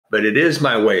but it is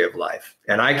my way of life.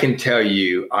 And I can tell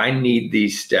you, I need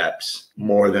these steps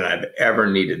more than I've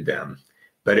ever needed them.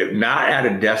 But not out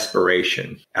of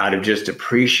desperation, out of just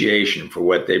appreciation for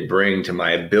what they bring to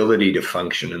my ability to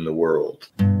function in the world.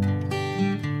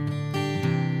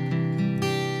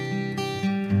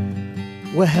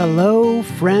 Well, hello,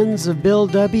 friends of Bill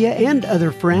W. and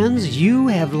other friends. You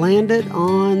have landed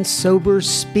on Sober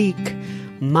Speak.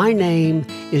 My name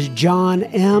is John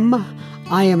M.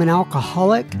 I am an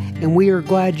alcoholic, and we are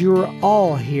glad you're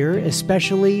all here,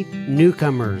 especially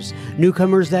newcomers.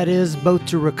 Newcomers, that is, both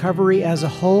to recovery as a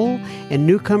whole and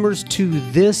newcomers to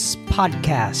this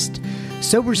podcast.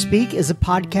 Sober Speak is a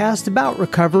podcast about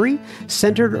recovery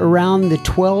centered around the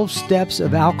 12 steps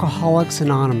of Alcoholics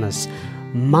Anonymous.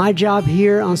 My job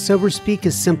here on Sober Speak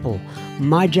is simple.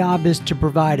 My job is to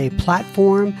provide a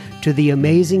platform to the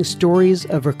amazing stories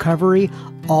of recovery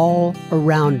all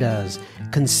around us.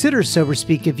 Consider Sober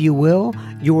Speak, if you will,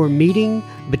 your meeting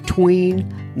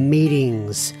between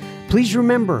meetings. Please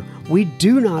remember, we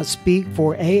do not speak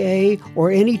for AA or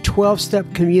any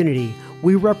 12-step community.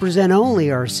 We represent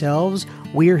only ourselves.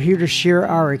 We are here to share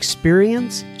our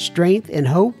experience, strength, and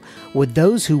hope with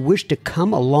those who wish to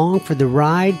come along for the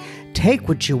ride. Take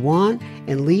what you want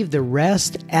and leave the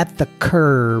rest at the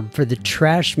curb for the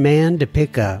trash man to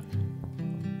pick up.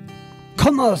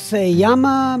 ¿Cómo se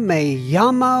llama? Me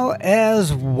llamo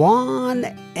es Juan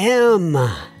M.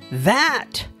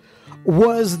 That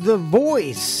was the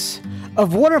voice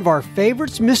of one of our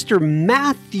favorites, Mr.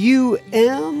 Matthew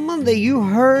M., that you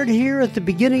heard here at the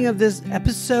beginning of this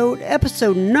episode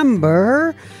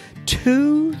number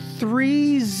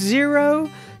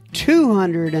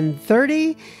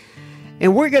 230.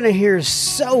 And we're going to hear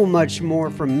so much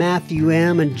more from Matthew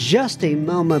M. in just a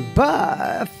moment.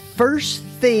 But first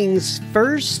things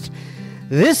first,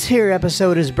 this here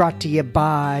episode is brought to you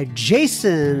by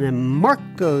Jason and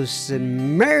Marcos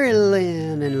and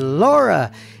Marilyn and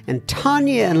Laura and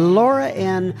Tanya and Laura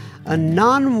and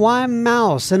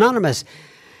Anonymous.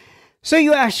 So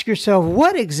you ask yourself,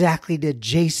 what exactly did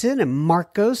Jason and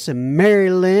Marcos and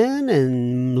Marilyn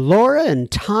and Laura and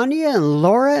Tanya and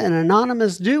Laura and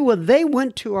Anonymous do? Well, they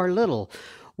went to our little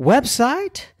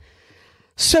website,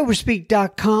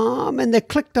 soberspeak.com, and they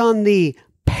clicked on the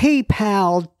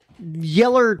PayPal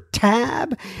yeller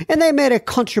tab, and they made a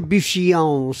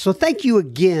contribution. So thank you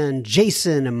again,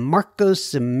 Jason and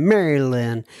Marcos and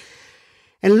Marilyn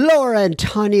and Laura and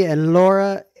Tanya and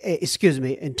Laura.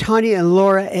 And Tanya and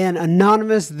Laura and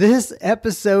Anonymous. This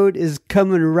episode is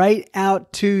coming right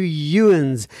out to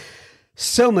you'ns.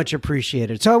 So much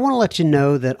appreciated. So I want to let you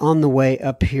know that on the way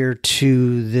up here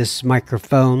to this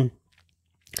microphone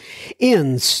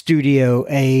in Studio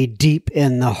A, deep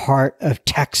in the heart of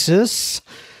Texas,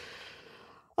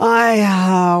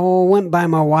 I went by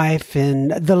my wife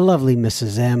and the lovely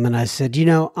Mrs. M, and I said,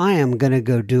 I am going to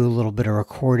go do a little bit of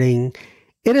recording.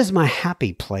 It is my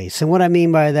happy place. And what I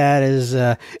mean by that is,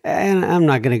 and I'm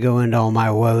not going to go into all my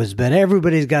woes, but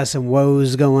everybody's got some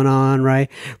woes going on, right?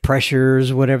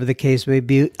 Pressures, whatever the case may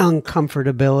be,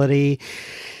 uncomfortability.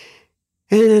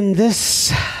 And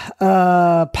this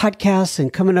podcast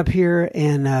and coming up here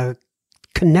and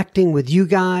connecting with you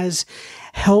guys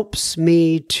helps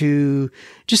me to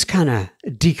just kind of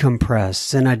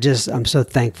decompress. And I'm so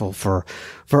thankful for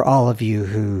all of you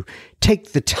who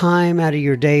take the time out of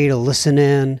your day to listen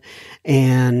in.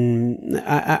 And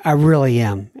I really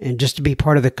am. And just to be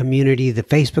part of the community, the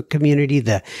Facebook community,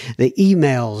 the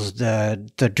emails,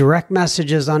 the direct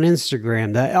messages on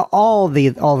Instagram, all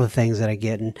the things that I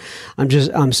get. And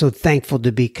I'm so thankful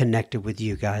to be connected with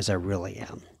you guys. I really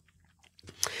am.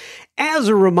 As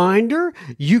a reminder,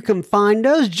 you can find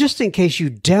us, just in case you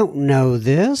don't know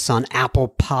this, on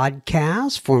Apple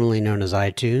Podcasts, formerly known as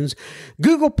iTunes,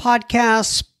 Google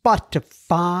Podcasts,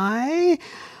 Spotify,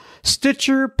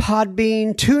 Stitcher,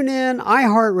 Podbean, TuneIn,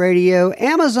 iHeartRadio,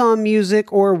 Amazon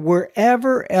Music, or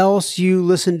wherever else you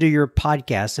listen to your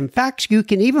podcasts. In fact, you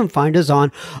can even find us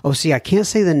on, I can't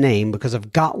say the name because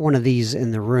I've got one of these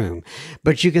in the room,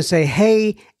 but you can say,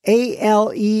 hey,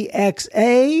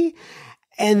 Alexa,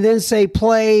 and then say,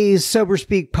 play Sober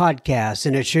Speak podcast,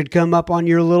 and it should come up on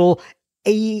your little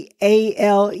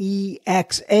Alexa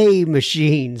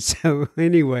machine. So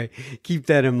anyway, keep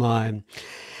that in mind.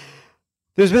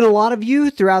 There's been a lot of you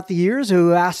throughout the years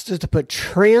who asked us to put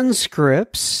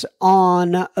transcripts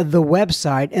on the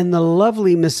website, and the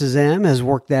lovely Mrs. M has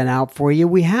worked that out for you.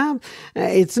 We have,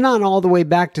 it's not all the way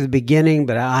back to the beginning,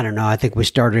 but I don't know. I think we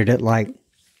started at let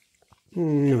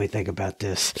me think about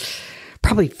this.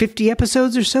 probably 50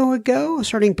 episodes or so ago,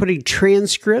 starting putting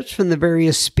transcripts from the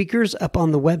various speakers up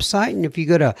on the website. And if you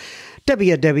go to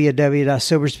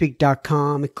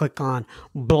www.soberspeak.com and click on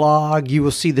blog, you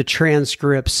will see the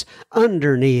transcripts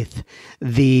underneath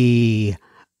the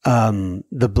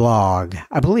blog.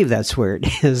 I believe that's where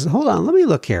it is. Hold on, let me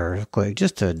look here real quick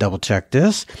just to double check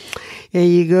this.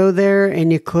 And you go there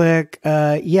and you click,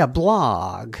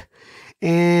 blog.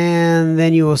 And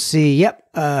then you will see, a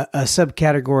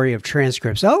subcategory of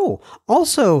transcripts. Oh,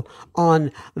 also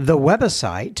on the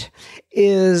website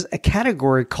is a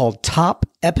category called Top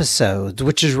Episodes,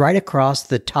 which is right across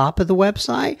the top of the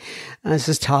website. This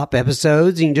is Top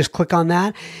Episodes. You can just click on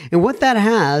that. And what that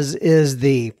has is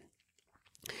the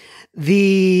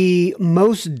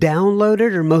most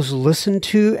downloaded or most listened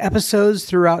to episodes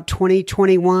throughout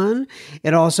 2021.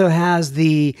 It also has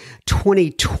the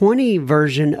 2020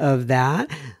 version of that,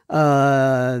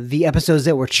 the episodes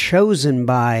that were chosen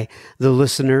by the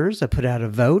listeners. I put out a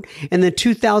vote, and the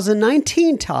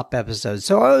 2019 top episodes.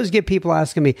 So I always get people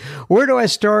asking me, where do I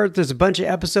start? There's a bunch of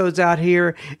episodes out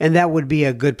here, and that would be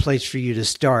a good place for you to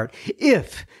start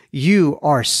if you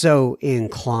are so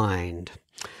inclined.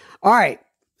 All right.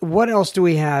 What else do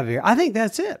we have here? I think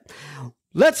that's it.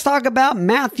 Let's talk about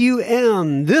Matthew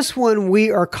M. This one we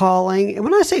are calling, and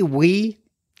when I say we,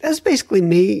 that's basically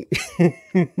me,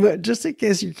 but just in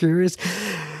case you're curious,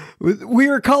 we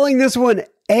are calling this one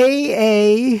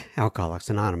AA, Alcoholics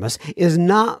Anonymous, is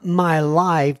not my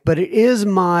life, but it is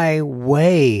my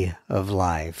way of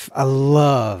life. I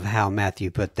love how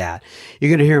Matthew put that. You're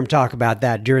going to hear him talk about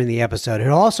that during the episode.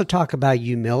 He'll also talk about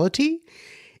humility,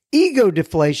 ego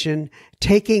deflation,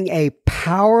 taking a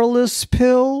powerless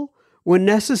pill when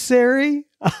necessary.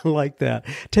 I like that.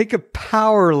 Take a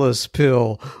powerless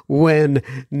pill when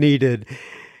needed.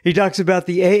 He talks about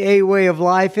the AA way of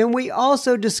life, and we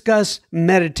also discuss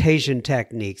meditation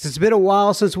techniques. It's been a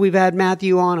while since we've had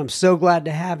Matthew on. I'm so glad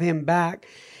to have him back.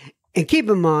 And keep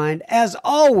in mind, as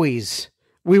always,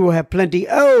 we will have plenty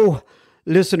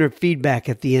listener feedback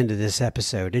at the end of this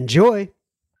episode. Enjoy.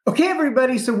 Okay,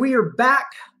 everybody. So we are back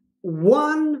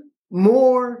one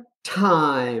more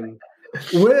time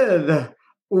with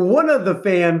one of the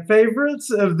fan favorites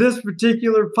of this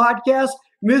particular podcast,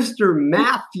 Mr.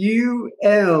 Matthew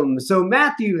M. So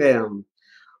Matthew M.,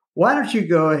 why don't you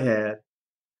go ahead,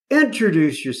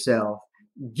 introduce yourself,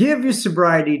 give your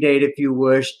sobriety date if you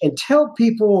wish, and tell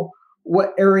people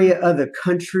what area of the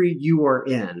country you are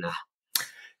in.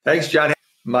 Thanks, John.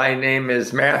 My name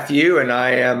is Matthew, and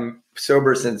I am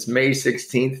sober since May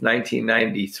 16th,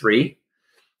 1993.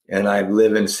 And I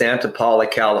live in Santa Paula,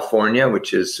 California,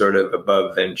 which is sort of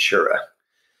above Ventura.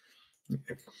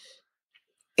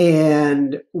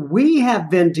 And we have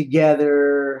been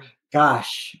together,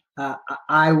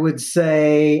 I would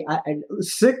say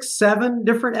 6, 7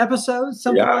 different episodes,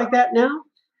 something like that now.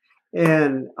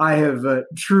 And I have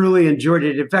truly enjoyed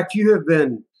it. In fact, you have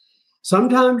been,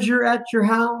 sometimes you're at your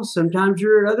house, sometimes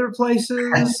you're at other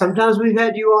places. Sometimes we've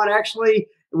had you on. Actually,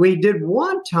 we did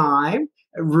one time.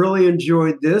 I really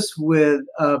enjoyed this with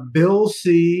Bill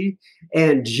C.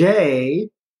 and Jay.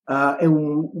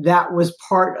 And that was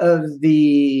part of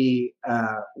the,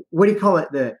 what do you call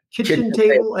it? The kitchen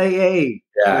table AA,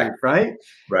 right?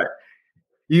 Right.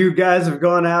 You guys have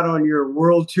gone out on your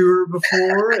world tour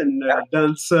before and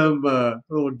done some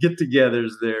little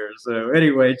get-togethers there. So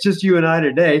anyway, it's just you and I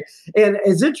today. And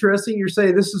it's interesting, you're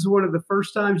saying this is one of the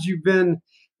first times you've been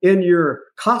in your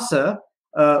casa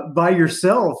by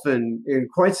yourself in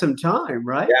quite some time,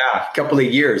 right? Yeah, a couple of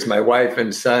years. My wife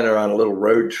and son are on a little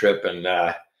road trip, and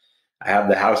I have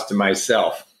the house to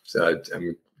myself. So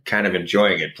I'm kind of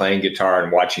enjoying it, playing guitar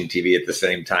and watching TV at the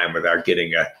same time without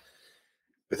getting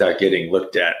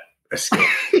looked at askance.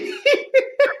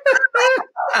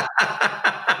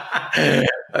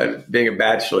 Being a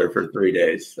bachelor for 3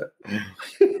 days. So.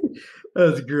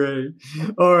 That's great.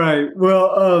 All right.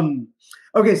 Well,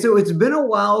 okay. So it's been a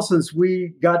while since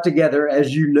we got together,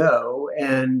 as you know,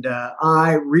 and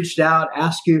I reached out,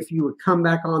 asked you if you would come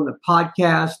back on the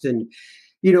podcast. And,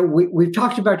 you know, we've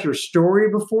talked about your story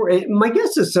before. And my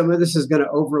guess is some of this is going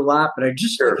to overlap, but I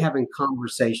just like having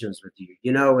conversations with you.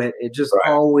 You know, it just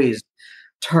always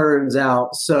turns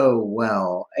out so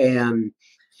well. And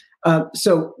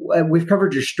so we've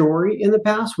covered your story in the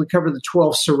past. We covered the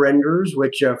 12 surrenders,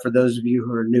 which for those of you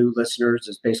who are new listeners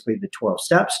is basically the 12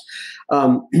 steps.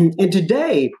 And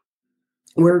today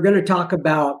we're going to talk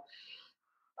about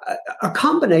a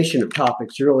combination of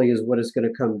topics really is what it's going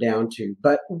to come down to.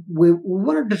 But we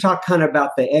wanted to talk kind of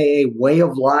about the AA way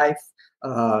of life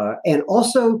and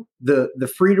also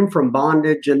the freedom from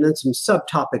bondage and then some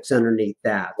subtopics underneath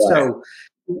that. Right. So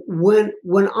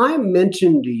when I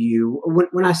mention to you,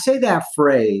 when I say that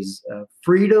phrase,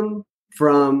 freedom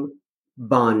from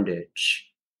bondage,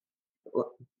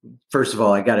 first of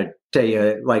all, I got to tell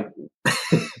you, like,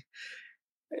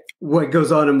 what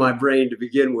goes on in my brain to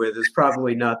begin with is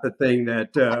probably not the thing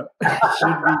that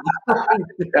should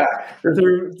be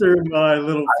going through my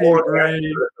little pea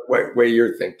brain. Way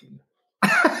you're thinking.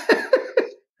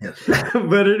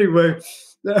 But anyway,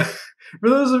 for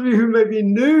those of you who may be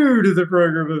new to the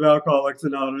program of Alcoholics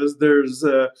Anonymous, there's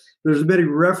many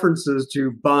references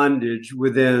to bondage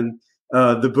within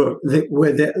the book,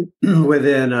 within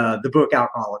the book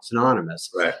Alcoholics Anonymous.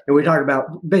 Right. And we talk about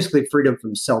basically freedom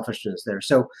from selfishness there.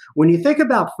 So when you think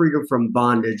about freedom from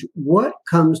bondage, what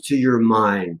comes to your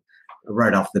mind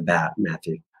right off the bat,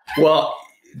 Matthew? Well,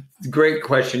 great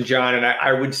question, John. And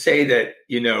I would say that,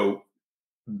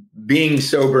 being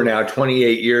sober now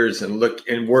 28 years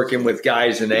and working with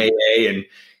guys in AA and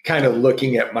kind of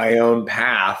looking at my own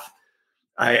path,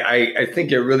 I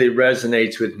think it really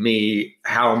resonates with me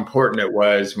how important it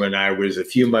was when I was a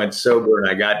few months sober and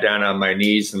I got down on my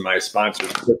knees in my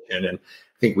sponsor's kitchen. And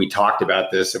I think we talked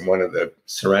about this in one of the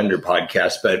Surrender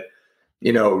podcasts, but,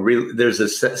 there's a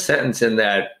sentence in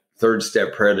that third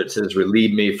step prayer that says,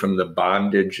 relieve me from the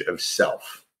bondage of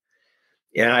self.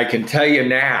 And I can tell you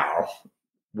now,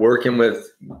 working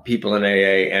with people in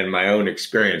AA and my own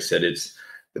experience, that it's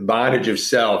the bondage of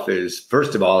self is,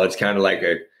 first of all, it's kind of like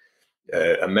a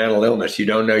mental illness. You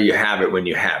don't know you have it when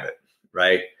you have it,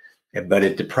 right? But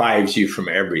it deprives you from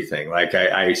everything. Like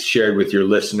I shared with your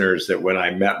listeners that when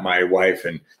I met my wife,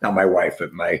 and not my wife,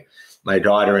 but my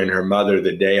daughter and her mother,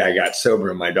 the day I got sober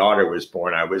and my daughter was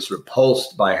born, I was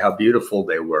repulsed by how beautiful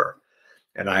they were.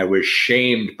 And I was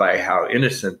shamed by how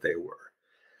innocent they were.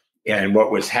 And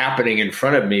what was happening in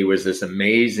front of me was this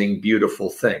amazing,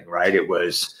 beautiful thing, right? It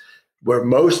was where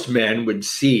most men would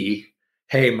see,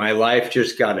 hey, my life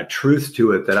just got a truth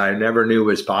to it that I never knew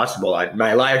was possible.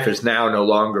 My life is now no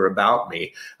longer about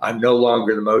me. I'm no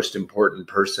longer the most important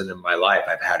person in my life.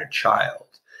 I've had a child.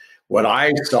 What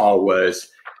I saw was,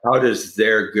 how does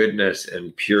their goodness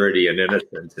and purity and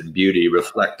innocence and beauty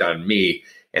reflect on me?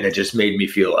 And it just made me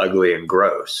feel ugly and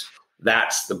gross.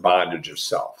 That's the bondage of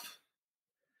self.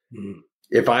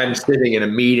 If I'm sitting in a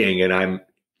meeting and I'm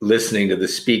listening to the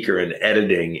speaker and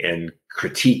editing and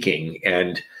critiquing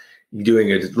and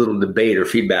doing a little debate or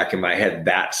feedback in my head,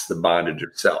 that's the bondage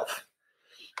of self.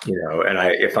 And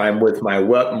if I'm with my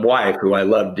wife, who I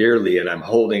love dearly, and I'm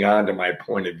holding on to my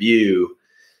point of view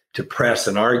to press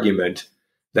an argument,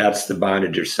 that's the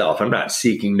bondage of self. I'm not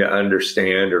seeking to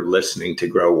understand or listening to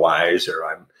grow wise, or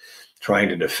I'm trying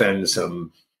to defend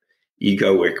some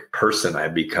egoic person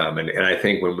I've become. And I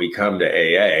think when we come to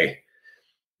AA,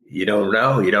 you don't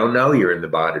know you're in the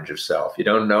bondage of self. You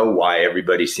don't know why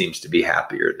everybody seems to be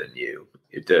happier than you.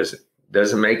 It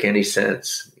doesn't make any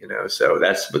sense, so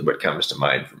that's what comes to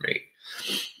mind for me.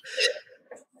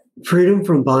 Freedom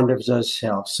from bondage of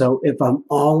self. So if I'm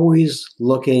always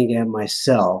looking at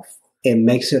myself, it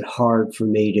makes it hard for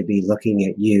me to be looking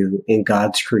at you in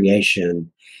God's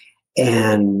creation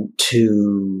and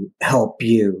to help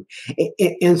you.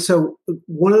 And so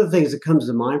one of the things that comes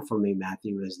to mind for me,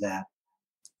 Matthew, is that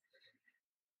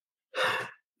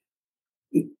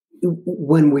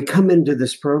when we come into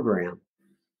this program,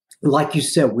 like you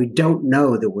said, we don't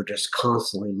know that we're just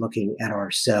constantly looking at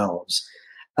ourselves.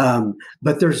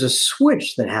 But there's a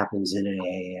switch that happens in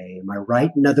AA. Am I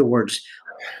right? In other words,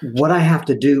 what I have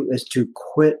to do is to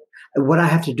quit. What I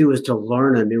have to do is to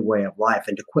learn a new way of life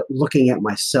and to quit looking at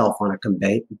myself on a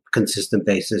consistent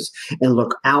basis and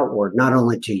look outward, not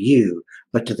only to you,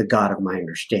 but to the God of my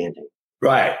understanding.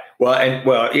 Right.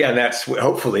 And that's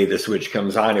hopefully the switch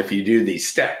comes on if you do these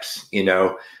steps.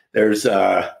 There's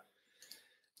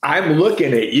I'm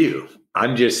looking at you.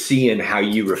 I'm just seeing how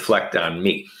you reflect on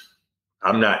me.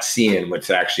 I'm not seeing what's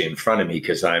actually in front of me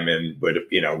because I'm in what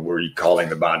we're calling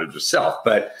the bondage of self.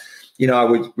 But we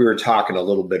were talking a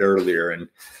little bit earlier, and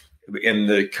in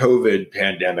the COVID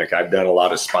pandemic, I've done a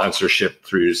lot of sponsorship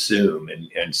through Zoom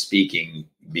and speaking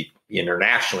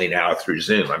internationally now through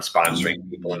Zoom. I'm sponsoring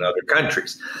people in other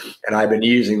countries, and I've been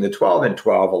using the 12 and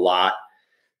 12 a lot.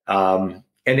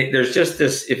 There's just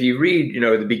this, if you read,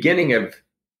 the beginning of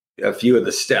a few of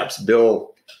the steps,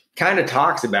 Bill kind of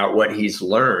talks about what he's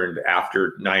learned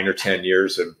after 9 or 10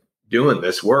 years of doing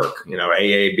this work,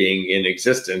 AA being in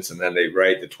existence, and then they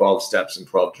write the 12 steps and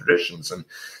 12 traditions. And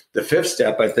the fifth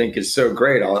step, I think, is so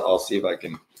great. I'll see if I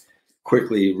can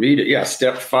quickly read it. Yeah,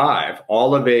 step 5,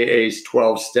 all of AA's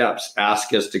 12 steps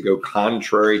ask us to go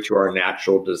contrary to our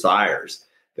natural desires.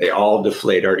 They all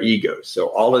deflate our egos. So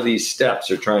all of these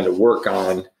steps are trying to work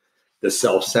on the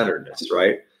self-centeredness,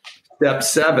 right? Step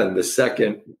 7, the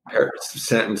second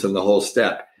sentence in the whole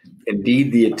step.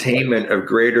 Indeed, the attainment of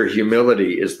greater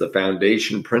humility is the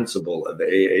foundation principle of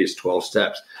AA's 12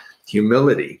 steps.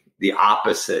 Humility, the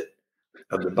opposite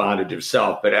of the bondage of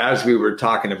self. But as we were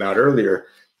talking about earlier,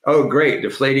 oh, great,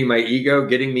 deflating my ego,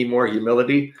 getting me more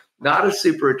humility, not a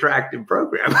super attractive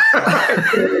program.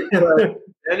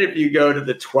 Then if you go to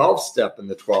the 12th step in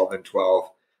the 12 and 12,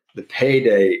 the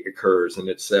payday occurs, and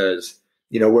it says,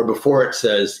 where before it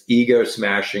says ego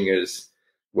smashing is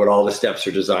what all the steps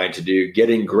are designed to do.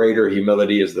 Getting greater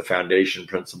humility is the foundation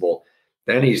principle.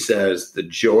 Then he says the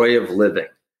joy of living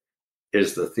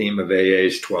is the theme of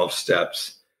AA's 12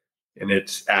 steps, and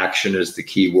its action is the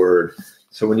key word.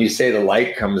 So when you say the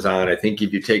light comes on, I think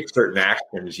if you take certain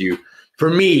actions, for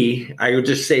me, I would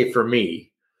just say for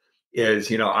me is,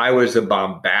 I was a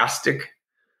bombastic,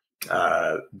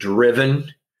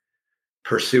 driven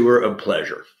pursuer of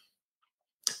pleasure.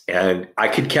 And I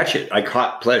could catch it. I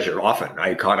caught pleasure often.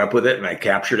 I caught up with it and I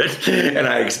captured it and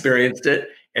I experienced it.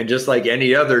 And just like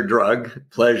any other drug,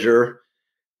 pleasure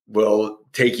will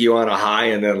take you on a high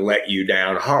and then let you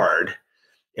down hard.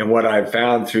 And what I've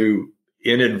found through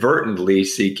inadvertently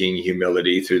seeking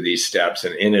humility through these steps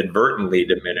and inadvertently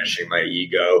diminishing my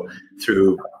ego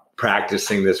through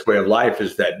practicing this way of life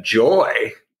is that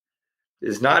joy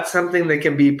is not something that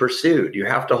can be pursued. You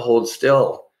have to hold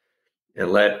still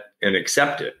and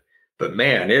accept it. But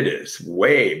man, it is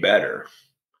way better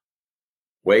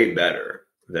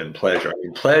than pleasure. I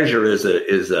mean, pleasure is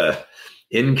a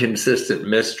inconsistent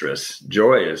mistress.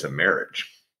 Joy is a marriage.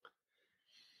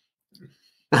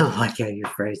 I like how you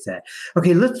phrase that.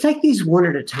 Okay, let's take these one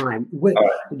at a time. Wait,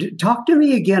 talk to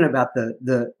me again about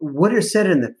the what is said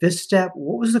in the 5th step.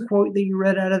 What was the quote that you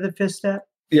read out of the 5th step?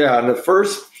 Yeah, and the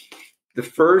first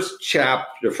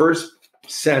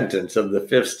sentence of the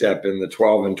 5th step in the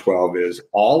 12 and 12 is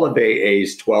all of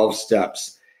AA's 12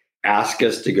 steps ask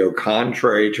us to go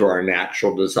contrary to our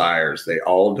natural desires. They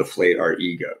all deflate our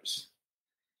egos.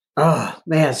 Oh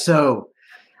man, so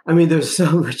I mean, there's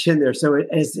so much in there. So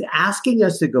it's asking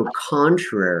us to go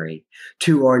contrary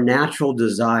to our natural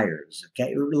desires.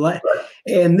 Okay.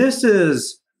 And this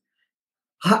is,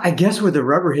 I guess, where the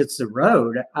rubber hits the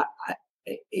road.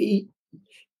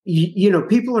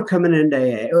 People are coming into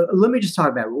AA. Let me just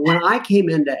talk about it. When I came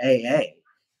into AA,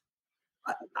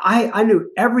 I knew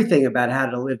everything about how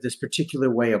to live this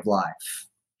particular way of life.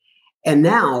 And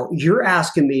now you're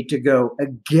asking me to go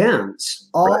against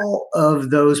all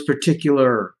of those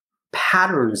particular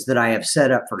patterns that I have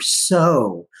set up for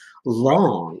so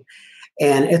long.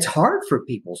 And it's hard for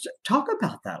people to talk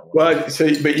about that a lot. Well,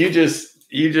 but you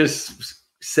just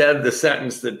said the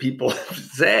sentence that people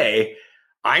say,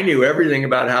 I knew everything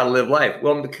about how to live life.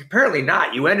 Well, apparently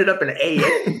not. You ended up in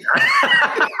AA.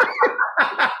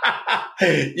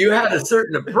 You had a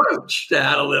certain approach to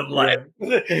how to live life,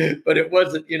 but it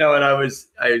wasn't, and I was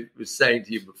saying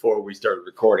to you before we started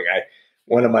recording,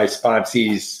 one of my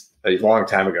sponsees a long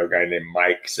time ago, a guy named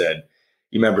Mike said,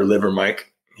 you remember Liver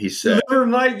Mike? He said, Liver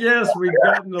Mike, yes, we've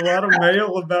gotten a lot of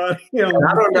mail about him.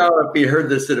 I don't know if he heard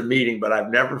this at a meeting, but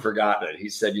I've never forgotten it. He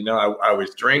said, I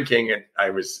was drinking and I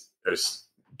was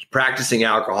practicing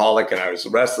alcoholic and I was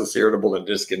restless, irritable, and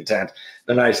discontent.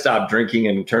 Then I stopped drinking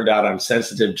and it turned out I'm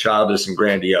sensitive, childish, and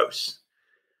grandiose.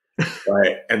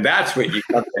 Right. And that's what you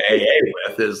come to AA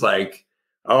with is like,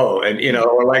 or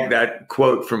like that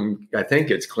quote from, I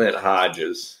think it's Clint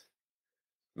Hodges,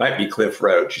 might be Cliff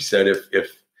Roach. He said,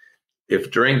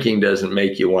 if drinking doesn't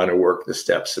make you want to work the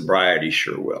steps, sobriety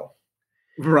sure will.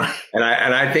 Right. And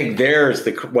I think there's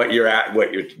what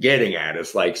you're getting at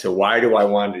is like, so why do I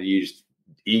want to use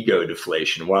ego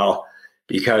deflation? Well,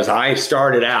 because I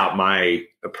started out my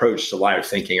approach to life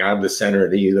thinking I'm the center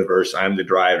of the universe. I'm the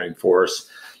driving force.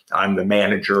 I'm the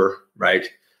manager, right?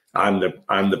 I'm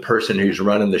the person who's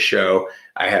running the show.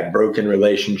 I had broken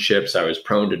relationships. I was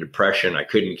prone to depression. I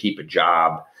couldn't keep a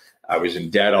job. I was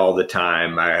in debt all the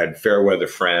time. I had fair weather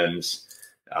friends.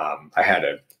 I had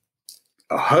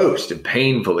a host of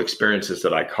painful experiences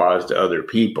that I caused to other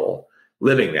people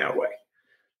living that way.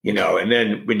 And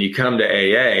then when you come to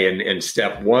AA and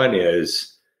step 1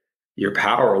 is you're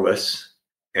powerless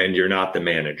and you're not the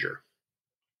manager.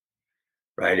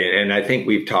 Right. And I think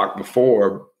we've talked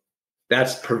before,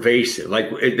 that's pervasive.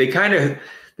 Like they kind of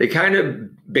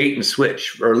bait and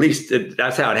switch, or at least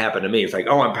that's how it happened to me. It's like,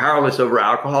 oh, I'm powerless over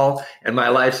alcohol and my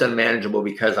life's unmanageable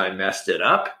because I messed it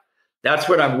up. That's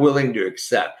what I'm willing to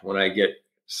accept when I get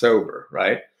sober.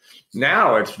 Right.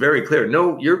 Now it's very clear.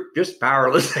 No, you're just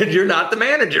powerless and you're not the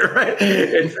manager, right?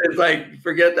 It's like,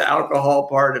 forget the alcohol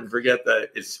part and forget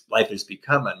life has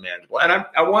become unmanageable. And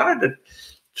I wanted to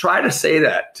try to say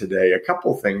that today, a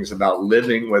couple things about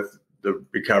living with the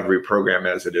recovery program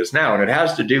as it is now. And it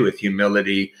has to do with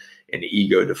humility and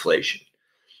ego deflation,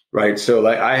 right? So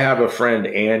like I have a friend,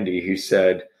 Andy, who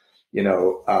said,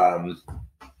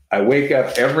 I wake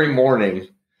up every morning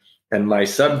and my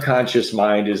subconscious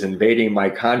mind is invading my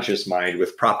conscious mind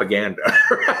with propaganda.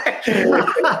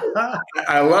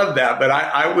 I love that, but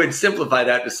I would simplify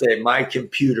that to say my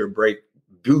computer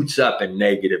boots up in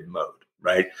negative mode,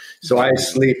 right? So I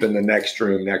sleep in the next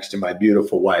room next to my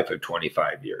beautiful wife of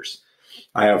 25 years.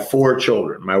 I have 4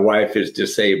 children. My wife is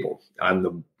disabled.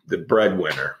 I'm the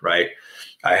breadwinner, right?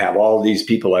 I have all these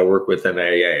people I work with in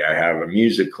AA. I have a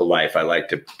musical life I like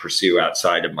to pursue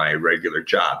outside of my regular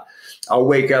job. I'll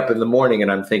wake up in the morning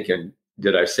and I'm thinking,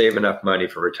 did I save enough money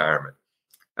for retirement?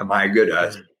 Am I a good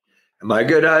husband? Am I a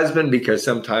good husband? Because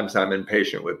sometimes I'm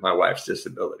impatient with my wife's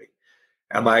disability.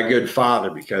 Am I a good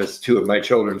father? Because 2 of my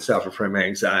children suffer from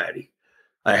anxiety.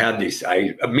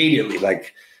 I immediately,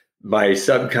 like, my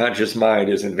subconscious mind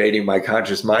is invading my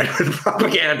conscious mind with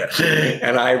propaganda.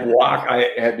 And I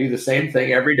do the same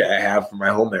thing every day I have for my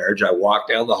whole marriage. I walk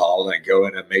down the hall and I go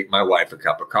in and make my wife a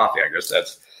cup of coffee. I guess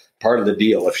that's part of the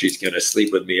deal. If she's going to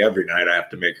sleep with me every night, I have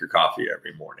to make her coffee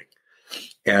every morning.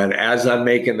 And as I'm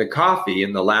making the coffee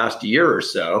in the last year or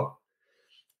so,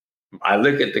 I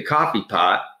look at the coffee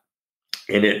pot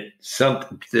and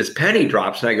this penny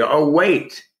drops and I go, oh,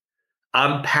 wait,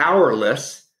 I'm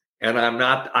powerless. And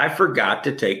I forgot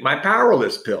to take my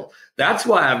powerless pill. That's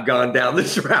why I've gone down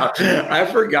this route. I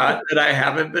forgot that I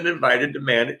haven't been invited to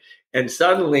manage. And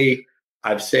suddenly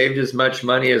I've saved as much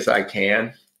money as I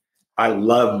can. I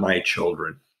love my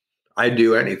children. I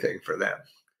do anything for them.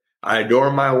 I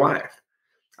adore my wife.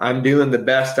 I'm doing the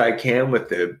best I can with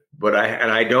so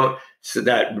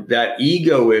that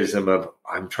egoism of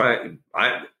I'm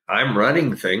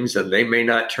running things and they may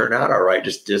not turn out all right,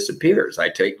 just disappears. I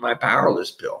take my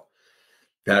powerless pill.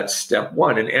 That's step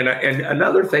one. And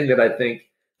another thing that I think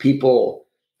people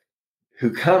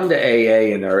who come to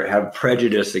AA and have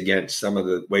prejudice against some of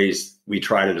the ways we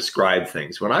try to describe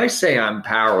things, when I say I'm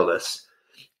powerless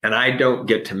and I don't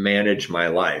get to manage my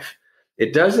life,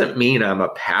 it doesn't mean I'm a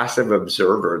passive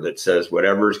observer that says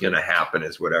whatever's going to happen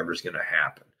is whatever's going to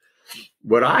happen.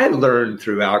 What I learned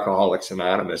through Alcoholics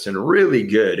Anonymous, and really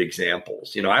good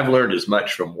examples, I've learned as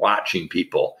much from watching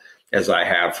people as I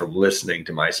have from listening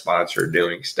to my sponsor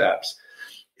doing steps,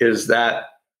 is that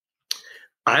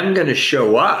I'm going to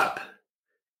show up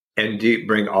and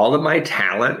bring all of my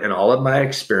talent and all of my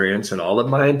experience and all of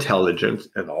my intelligence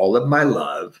and all of my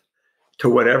love to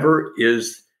whatever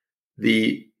is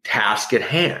the task at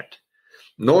hand.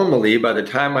 Normally, by the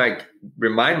time I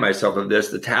remind myself of this,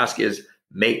 the task is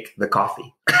make the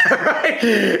coffee. Right?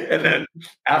 And then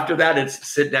after that, it's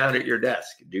sit down at your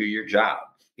desk, do your job.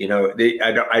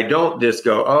 I don't just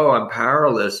go, oh, I'm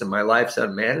powerless and my life's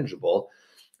unmanageable.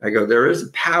 I go, there is a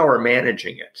power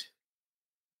managing it,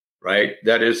 right?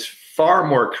 That is far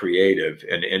more creative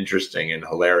and interesting and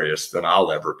hilarious than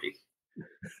I'll ever be.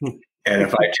 And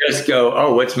if I just go,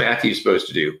 oh, what's Matthew supposed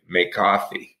to do? Make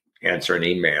coffee, answer an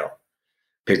email,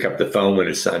 pick up the phone when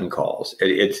his son calls.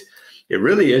 It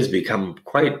really is become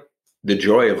quite the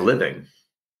joy of living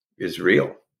is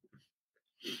real.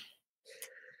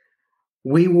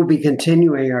 We will be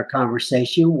continuing our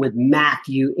conversation with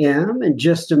Matthew M. in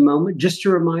just a moment. Just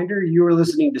a reminder, you are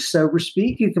listening to Sober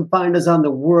Speak. You can find us on the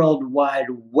World Wide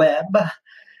Web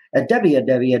at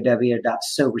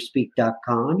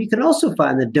www.soberspeak.com. You can also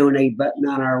find the donate button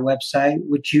on our website,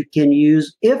 which you can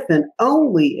use if and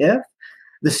only if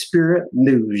the Spirit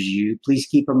moves you. Please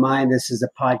keep in mind this is a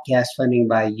podcast funding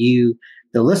by you,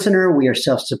 the listener. We are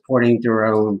self-supporting through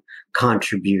our own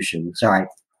contributions. All right.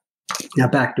 Now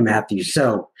back to Matthew.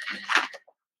 So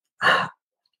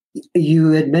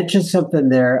you had mentioned something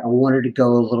there. I wanted to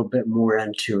go a little bit more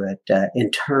into it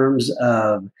in terms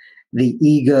of the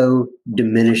ego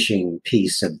diminishing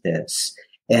piece of this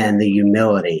and the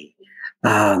humility.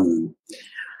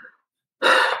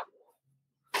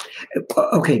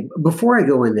 Okay, before I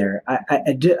go in there,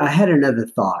 I had another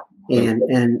thought,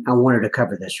 and I wanted to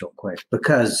cover this real quick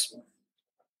because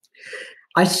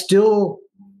I still.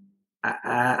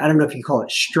 I don't know if you call it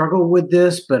struggle with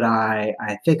this, but I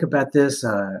think about this,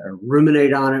 or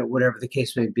ruminate on it, whatever the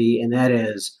case may be. And that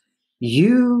is,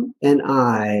 you and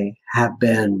I have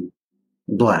been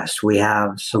blessed. We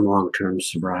have some long-term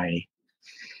sobriety.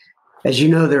 As you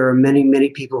know, there are many,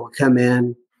 many people who come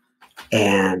in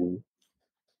and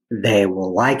they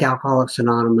will like Alcoholics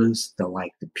Anonymous. They'll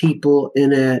like the people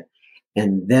in it.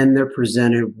 And then they're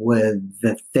presented with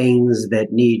the things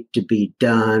that need to be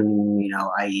done,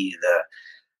 i.e. the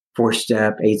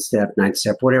 4-step, 8-step,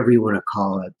 9-step, whatever you want to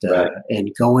call it, right. And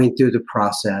going through the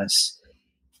process.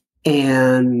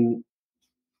 And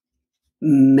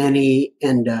many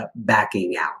end up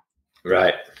backing out.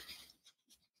 Right.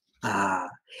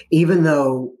 Even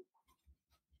though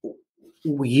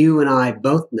you and I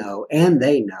both know, and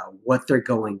they know, what they're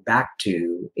going back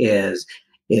to is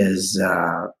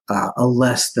a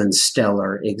less than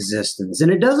stellar existence.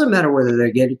 And it doesn't matter whether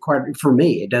they're getting, for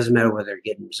me, it doesn't matter whether they're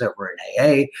getting sober in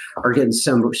AA or getting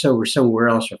sober somewhere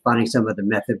else or finding some other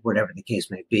method, whatever the case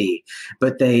may be,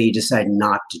 but they decide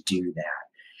not to do that.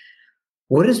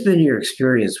 What has been your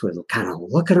experience with kind of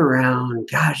looking around,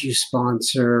 God, you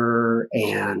sponsor,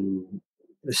 and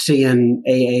seeing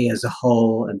AA as a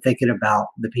whole and thinking about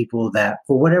the people that,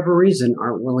 for whatever reason,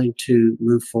 aren't willing to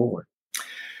move forward?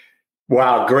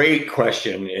 Wow, great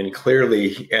question. And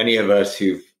clearly, any of us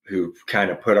who've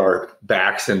kind of put our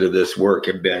backs into this work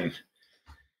have been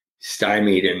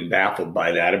stymied and baffled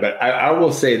by that. But I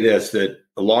will say this, that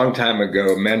a long time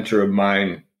ago, a mentor of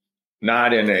mine,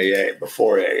 not in AA,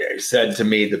 before AA, said to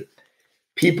me that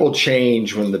people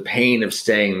change when the pain of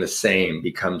staying the same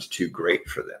becomes too great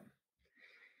for them.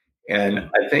 And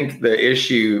I think the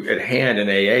issue at hand in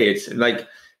AA, it's like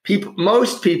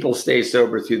most people stay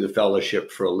sober through the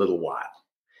fellowship for a little while.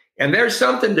 And there's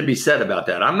something to be said about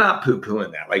that. I'm not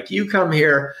poo-pooing that. Like, you come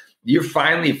here, you're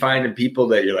finally finding people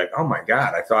that you're like, oh my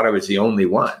God, I thought I was the only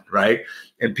one, right?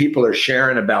 And people are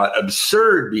sharing about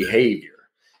absurd behavior.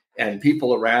 And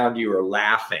people around you are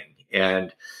laughing.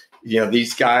 And,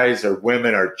 these guys or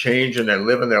women are changing and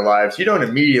living their lives. You don't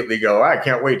immediately go, I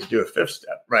can't wait to do a fifth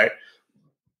step, right?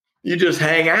 You just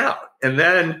hang out. And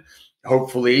then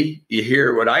hopefully you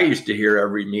hear what I used to hear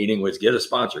every meeting was get a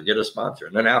sponsor, get a sponsor.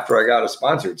 And then after I got a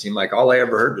sponsor, it seemed like all I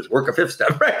ever heard was work a fifth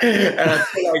step, right? And I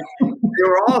feel like they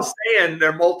were all saying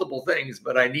there are multiple things,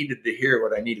 but I needed to hear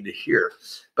what I needed to hear.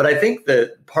 But I think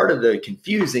that part of the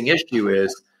confusing issue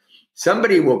is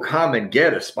somebody will come and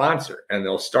get a sponsor and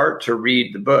they'll start to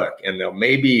read the book and they'll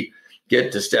maybe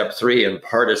get to step 3 and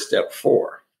part of step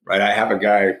 4, right? I have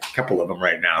a couple of them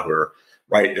right now who are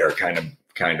right there kind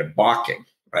of balking,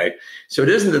 right? So it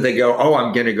isn't that they go, oh,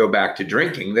 I'm going to go back to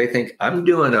drinking. They think, I'm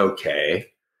doing okay.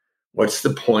 What's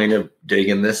the point of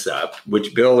digging this up?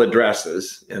 Which Bill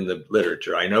addresses in the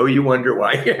literature. I know you wonder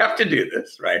why you have to do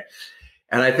this, right?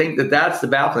 And I think that that's the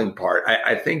baffling part.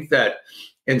 I think that,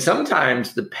 and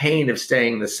sometimes the pain of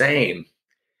staying the same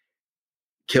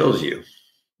kills you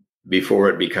before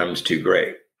it becomes too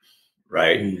great,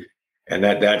 right? Mm. And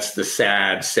that's the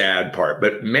sad part.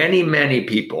 But many, many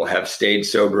people have stayed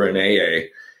sober in AA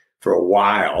for a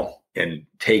while and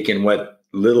taken what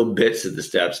little bits of the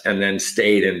steps and then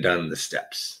stayed and done the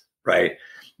steps, right?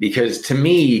 Because to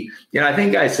me, I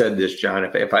think I said this, John,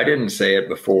 if I didn't say it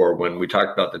before when we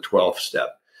talked about the 12th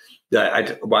step, that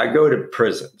I go to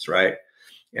prisons, right?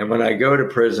 And when I go to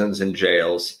prisons and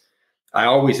jails, I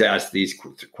always ask these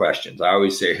questions. I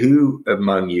always say, who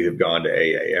among you have gone to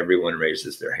AA? Everyone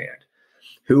raises their hand.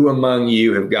 Who among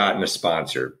you have gotten a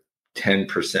sponsor? 10%,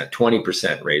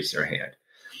 20% raise their hand.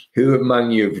 Who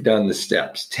among you have done the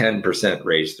steps? 10%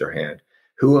 raise their hand.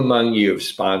 Who among you have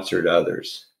sponsored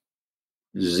others?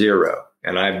 0.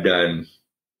 And I've done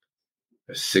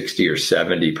 60 or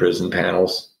 70 prison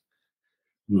panels.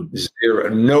 0.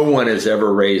 No one has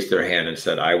ever raised their hand and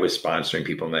said, I was sponsoring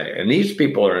people in AA. And these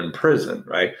people are in prison,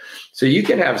 right? So you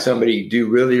can have somebody do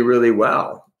really, really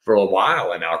well for a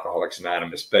while in Alcoholics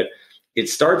Anonymous, but it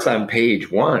starts on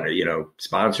page 1, or,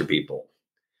 sponsor people.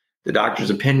 The doctor's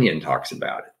opinion talks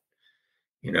about it.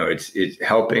 It's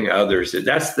helping others.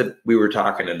 We were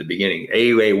talking in the beginning,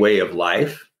 AA way of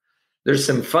life. There's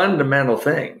some fundamental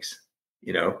things,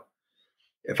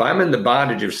 If I'm in the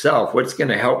bondage of self, what's going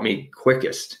to help me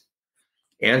quickest?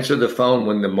 Answer the phone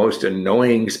when the most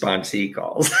annoying sponsee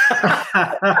calls.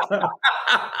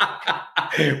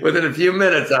 Within a few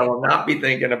minutes, I will not be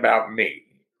thinking about me,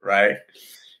 right?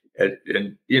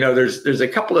 And there's a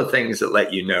couple of things that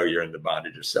let you know you're in the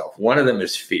bondage of self. One of them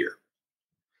is fear.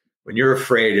 When you're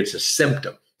afraid, it's a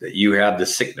symptom that you have the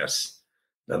sickness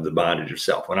of the bondage of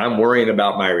self. When I'm worrying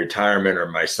about my retirement or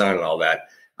my son and all that,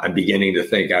 I'm beginning to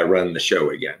think I run the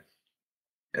show again.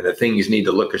 And the things need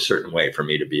to look a certain way for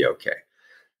me to be okay.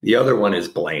 The other one is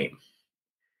blame.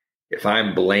 If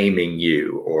I'm blaming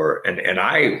you, and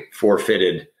I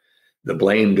forfeited the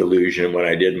blame delusion when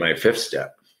I did my 5th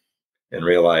step and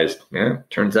realized,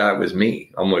 turns out it was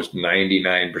me. Almost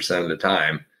 99% of the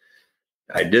time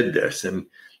I did this. And,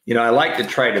 I like to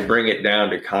try to bring it down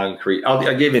to concrete. I'll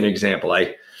give you an example.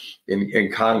 In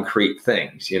concrete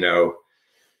things,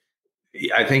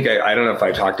 I think I don't know if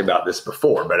I talked about this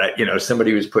before, but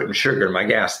somebody was putting sugar in my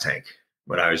gas tank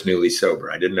when I was newly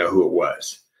sober. I didn't know who it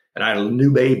was. And I had a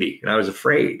new baby and I was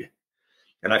afraid.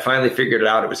 And I finally figured it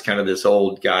out. It was kind of this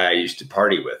old guy I used to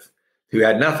party with who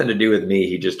had nothing to do with me.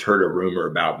 He just heard a rumor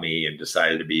about me and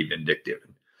decided to be vindictive.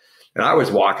 And I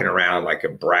was walking around like a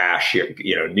brash,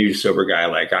 new sober guy,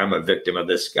 like I'm a victim of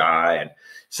this guy. And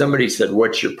somebody said,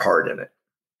 "What's your part in it?"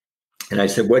 And I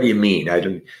said, "What do you mean?"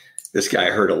 This guy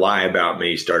heard a lie about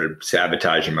me, started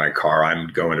sabotaging my car. I'm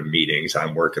going to meetings.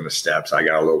 I'm working the steps. I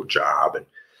got a little job.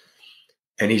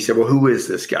 And he said, "Well, who is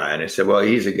this guy?" And I said, "Well,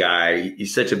 he's a guy.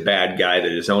 He's such a bad guy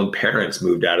that his own parents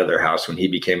moved out of their house when he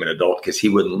became an adult because he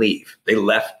wouldn't leave. They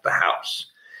left the house.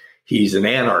 He's an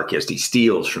anarchist. He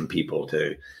steals from people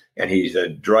and he's a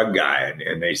drug guy."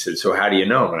 And they said, "So how do you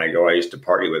know him?" And I go, "I used to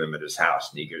party with him at his house."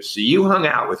 And he goes, "So you hung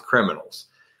out with criminals,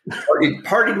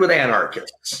 partied with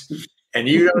anarchists, and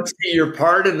you don't see your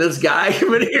part in this guy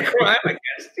committing a crime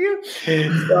against you?"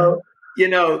 So,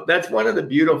 that's one of the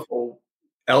beautiful,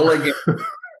 elegant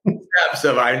steps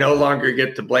of I no longer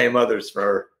get to blame others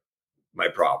for my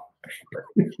problem.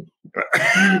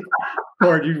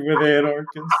 Partied with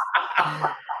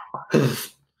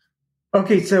anarchists.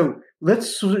 Okay, so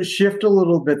let's shift a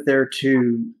little bit there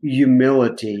to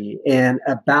humility and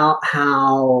about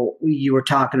how you were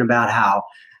talking about how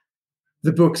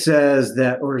the book says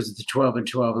that, or is it the 12 and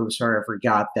 12? I'm sorry, I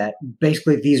forgot that.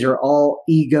 Basically, these are all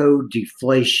ego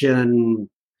deflation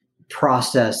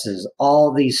processes.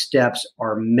 All these steps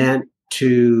are meant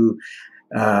to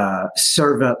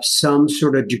serve up some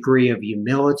sort of degree of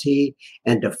humility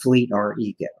and deflate our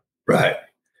ego. Right.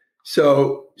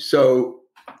 So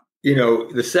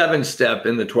the 7th step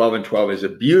in the 12 and 12 is a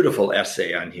beautiful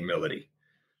essay on humility.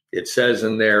 It says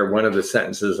in there, one of the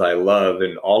sentences I love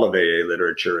in all of AA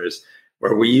literature is,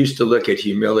 where we used to look at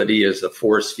humility as a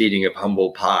force feeding of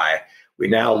humble pie, we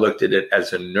now looked at it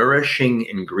as a nourishing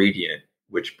ingredient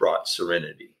which brought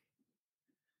serenity.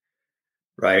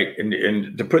 Right?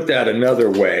 And to put that another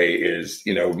way is,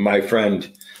 my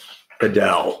friend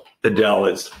Adele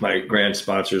is my grand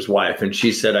sponsor's wife, and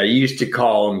she said, "I used to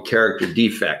call them character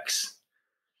defects.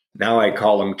 Now I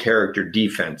call them character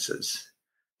defenses.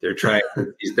 They're trying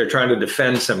to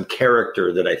defend some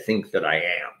character that I think that I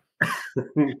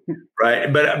am."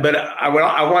 Right. But I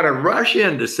want to rush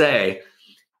in to say,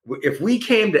 if we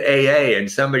came to AA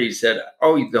and somebody said,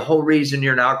 "Oh, the whole reason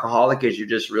you're an alcoholic is you're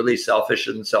just really selfish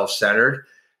and self-centered,"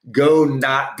 go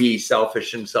not be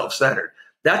selfish and self-centered.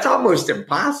 That's almost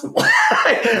impossible.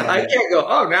 I can't go,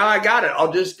 "Oh, now I got it.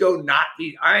 I'll just go not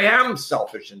be." I am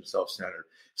selfish and self-centered.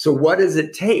 So what does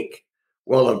it take?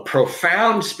 Well, a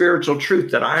profound spiritual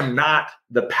truth that I'm not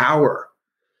the power.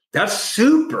 That's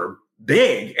super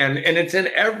big. And it's in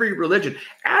every religion,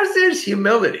 as is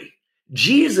humility.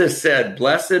 Jesus said,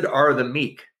 "Blessed are the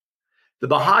meek." The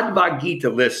Bhagavad Gita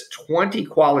lists 20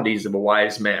 qualities of a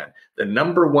wise man. The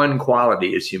number one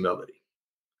quality is humility.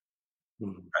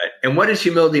 Right? And what does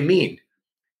humility mean?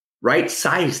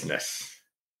 Right-sizedness.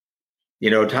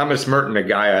 Thomas Merton, a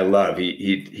guy I love,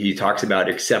 he talks about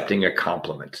accepting a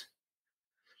compliment.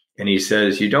 And he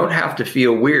says, you don't have to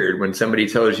feel weird when somebody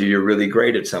tells you you're really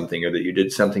great at something or that you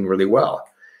did something really well.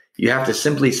 You have to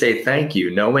simply say thank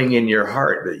you, knowing in your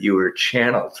heart that you were a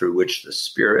channel through which the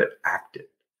Spirit acted.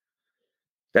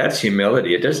 That's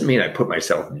humility. It doesn't mean I put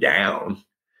myself down.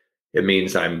 It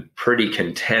means I'm pretty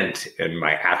content in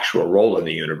my actual role in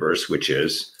the universe, which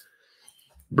is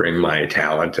bring my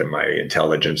talent and my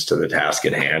intelligence to the task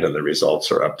at hand, and the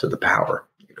results are up to the power.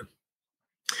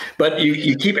 But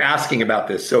you keep asking about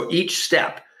this. So each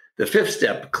step, the 5th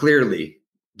step, clearly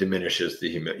diminishes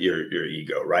your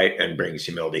ego, right? And brings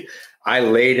humility. I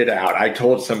laid it out. I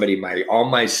told somebody all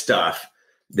my stuff.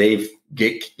 We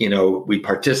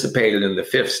participated in the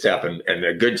 5th step, and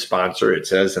a good sponsor, it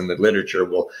says in the literature,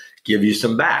 will give you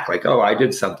some back. Like, "Oh, I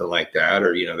did something like that,"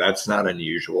 or, "That's not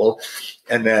unusual."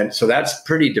 And then, so that's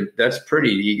pretty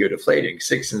ego deflating.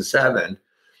 6 and 7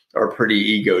 are pretty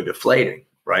ego deflating,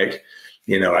 right?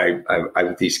 I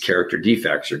have these character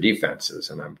defects or defenses,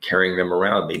 and I'm carrying them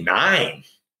around me. 9.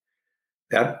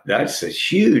 That's a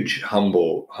huge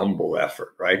humble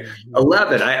effort, right?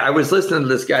 11. I was listening to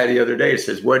this guy the other day. He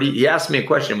says, he asked me a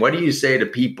question. What do you say to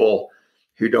people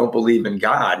who don't believe in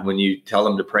God when you tell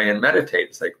them to pray and meditate?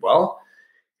 It's like, well,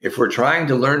 if we're trying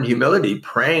to learn humility,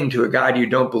 praying to a God you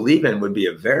don't believe in would be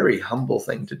a very humble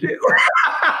thing to do.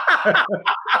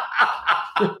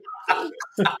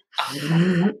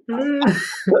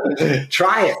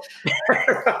 Try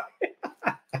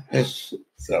it.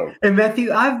 So, and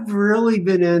Matthew, I've really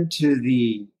been into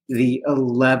the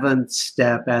 11th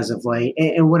step as of late.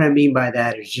 And what I mean by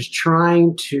that is just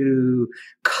trying to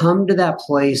come to that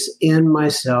place in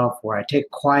myself where I take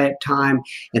quiet time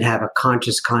and have a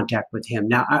conscious contact with him.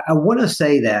 Now, I want to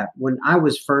say that when I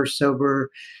was first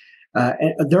sober,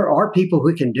 And there are people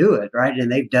who can do it, right?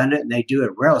 And they've done it and they do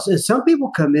it well. And some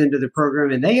people come into the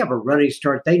program and they have a running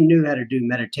start. They knew how to do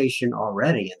meditation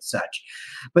already and such.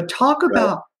 But talk Right.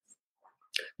 about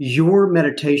your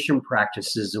meditation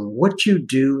practices and what you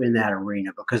do in that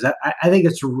arena, because I think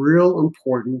it's real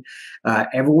important.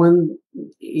 Everyone,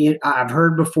 I've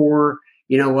heard before,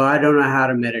 well, I don't know how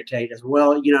to meditate. As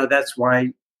well, that's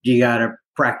why you got to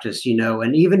practice,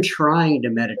 and even trying to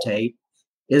meditate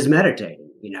is meditating,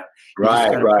 you just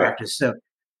got to Right. practice. So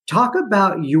talk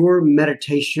about your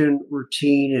meditation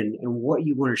routine and what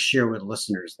you want to share with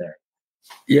listeners there.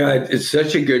 Yeah, it's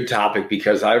such a good topic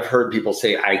because I've heard people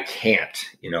say, I can't,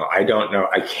 I don't know.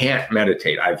 I can't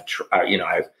meditate.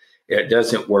 It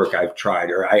doesn't work. I've tried.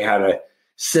 Or I had a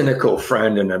cynical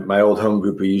friend in my old home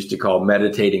group who used to call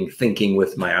meditating thinking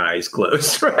with my eyes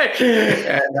closed. Right.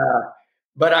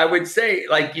 But I would say,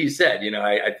 like you said,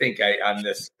 I think on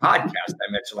this podcast,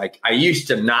 I mentioned, like, I used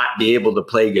to not be able to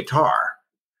play guitar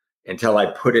until I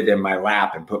put it in my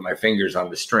lap and put my fingers on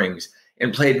the strings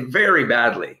and played very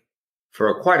badly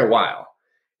for quite a while.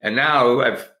 And now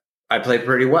I play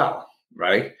pretty well,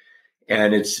 right?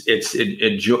 And I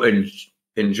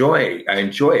enjoy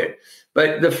it.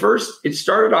 But it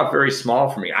started off very small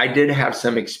for me. I did have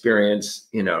some experience,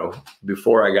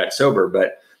 before I got sober,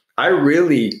 but I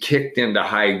really kicked into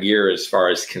high gear as far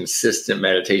as consistent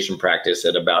meditation practice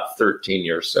at about 13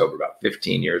 years sober, about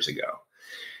 15 years ago.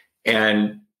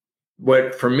 And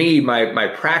for me, my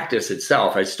practice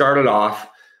itself, I started off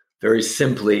very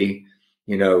simply,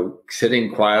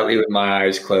 sitting quietly with my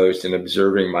eyes closed and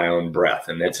observing my own breath.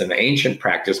 And it's an ancient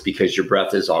practice because your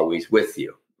breath is always with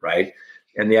you, right?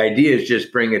 And the idea is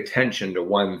just bring attention to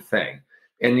one thing.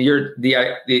 And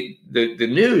the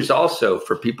news also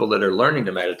for people that are learning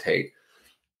to meditate,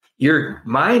 your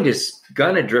mind is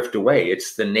going to drift away.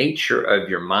 It's the nature of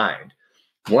your mind.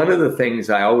 One of the things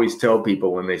I always tell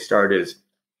people when they start is,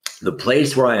 the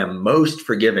place where I am most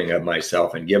forgiving of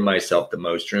myself and give myself the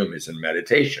most room is in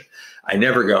meditation. I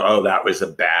never go, oh, that was a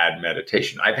bad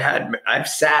meditation. I've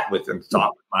sat with and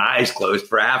thought with my eyes closed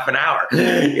for half an hour,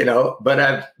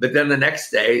 but then the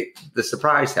next day, the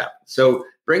surprise happens. So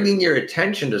bringing your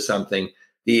attention to something,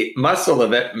 the muscle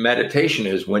of it, meditation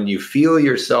is when you feel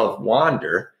yourself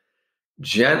wander,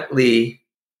 gently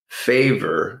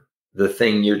favor the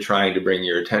thing you're trying to bring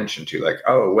your attention to. Like,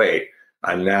 oh, wait,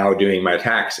 I'm now doing my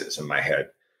taxes in my head.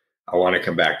 I want to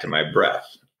come back to my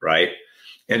breath, right?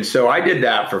 And so I did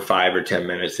that for 5 or 10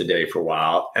 minutes a day for a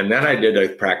while. And then I did a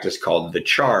practice called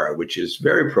vichara, which is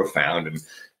very profound and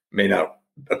may not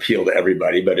appeal to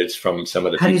everybody, but it's from some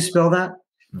of the How do you spell that?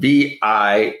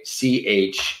 Vichara.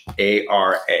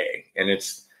 And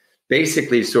it's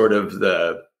basically sort of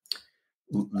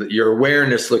your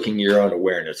awareness looking at your own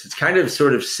awareness. It's kind of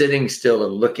sort of sitting still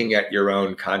and looking at your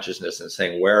own consciousness and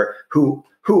saying,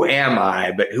 who am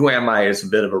I? But who am I is a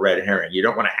bit of a red herring. You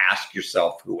don't want to ask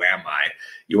yourself, who am I?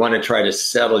 You want to try to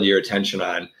settle your attention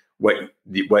on what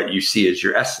you see as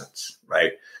your essence,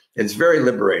 right? It's very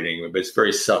liberating, but it's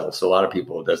very subtle. So a lot of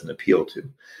people it doesn't appeal to.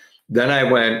 Then I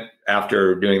went,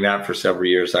 after doing that for several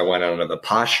years, I went on a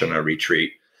Vipassana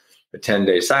retreat, a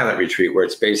 10-day silent retreat, where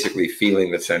it's basically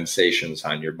feeling the sensations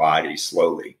on your body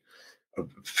slowly,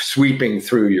 sweeping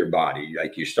through your body,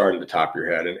 like you start at the top of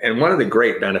your head. And one of the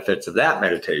great benefits of that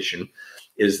meditation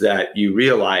is that you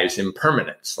realize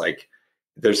impermanence. Like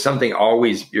there's something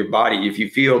always, your body, if you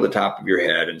feel the top of your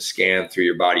head and scan through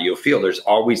your body, you'll feel there's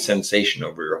always sensation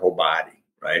over your whole body,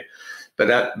 right?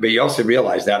 But you also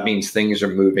realize that means things are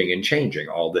moving and changing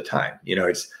all the time.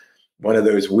 It's one of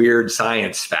those weird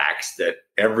science facts that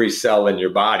every cell in your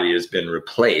body has been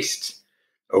replaced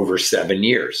over 7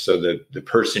 years. So the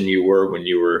person you were when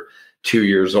you were 2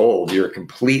 years old, you're a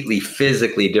completely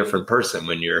physically different person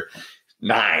when you're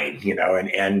 9,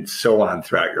 and so on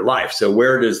throughout your life. So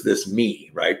where does this me,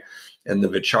 right? And the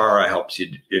Vichara helps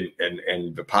you,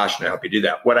 and Vipassana help you do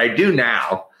that. What I do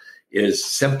now is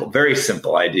simple, very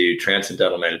simple. I do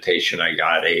transcendental meditation. I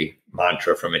got a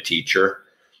mantra from a teacher,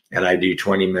 and I do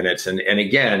 20 minutes. And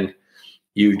again,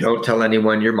 you don't tell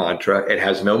anyone your mantra. It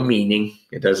has no meaning.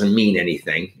 It doesn't mean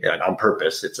anything on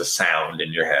purpose. It's a sound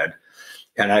in your head.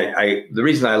 And the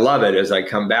reason I love it is I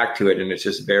come back to it and it's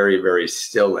just very, very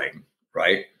stilling,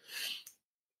 right?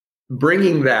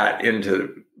 Bringing that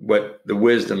into what the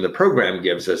wisdom the program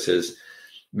gives us is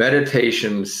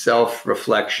meditation,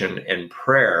 self-reflection, and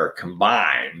prayer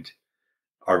combined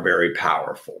are very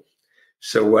powerful.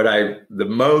 So when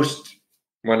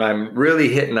I'm really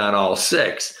hitting on all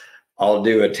 6, I'll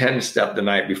do a 10-step the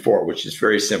night before, which is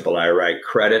very simple. I write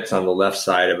credits on the left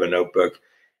side of a notebook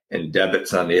and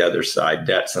debits on the other side,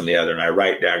 debts on the other, and I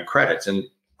write down credits. And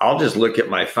I'll just look at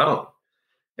my phone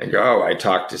and go, oh, I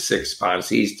talked to 6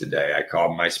 sponsees today. I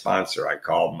called my sponsor. I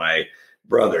called my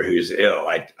brother who's ill.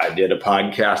 I did a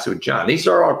podcast with John. These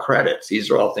are all credits.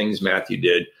 These are all things Matthew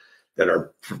did that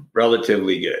are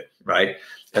relatively good, right?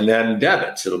 And then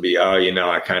debits. It'll be, oh,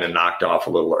 I kind of knocked off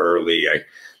a little early. I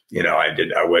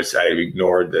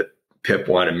ignored that Pip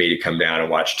wanted me to come down and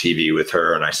watch TV with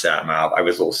her, and I sat out. I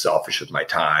was a little selfish with my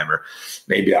time, or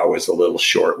maybe I was a little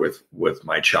short with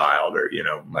my child, or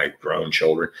my grown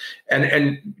children.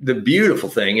 And the beautiful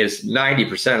thing is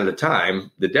 90% of the time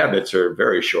the debits are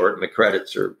very short and the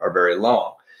credits are very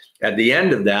long. At the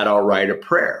end of that, I'll write a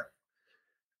prayer.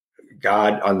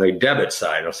 God, on the debit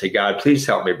side, I'll say, God, please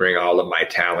help me bring all of my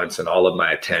talents and all of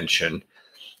my attention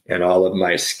and all of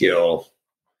my skill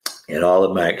and all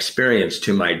of my experience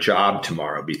to my job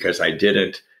tomorrow, because I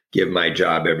didn't give my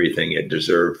job everything it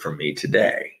deserved from me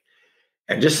today.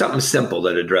 And just something simple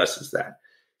that addresses that.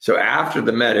 So after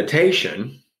the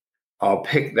meditation, I'll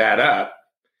pick that up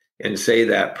and say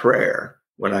that prayer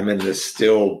when I'm in this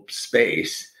still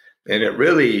space. And it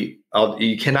really,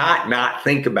 you cannot not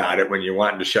think about it when you're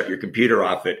wanting to shut your computer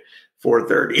off at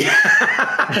 4:30.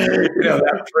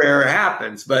 That prayer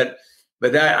happens. But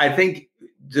that, I think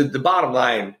the bottom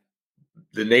line,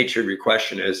 the nature of your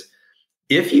question is,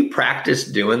 if you practice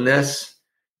doing this,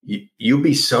 you'll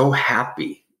be so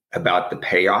happy about the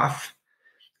payoff.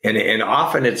 And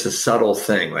often it's a subtle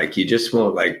thing. Like, you just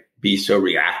won't be so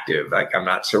reactive. Like, I'm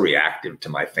not so reactive to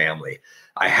my family.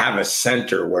 I have a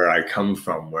center where I come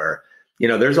from, where,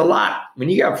 there's a lot. When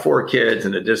you got 4 kids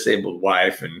and a disabled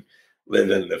wife and live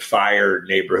in the fire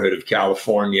neighborhood of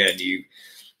California, and you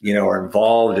are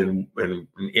involved in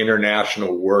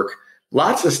international work,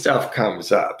 lots of stuff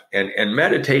comes up. And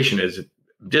meditation has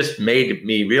just made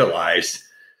me realize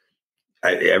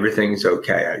everything's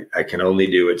okay. I can only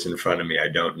do what's in front of me. I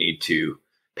don't need to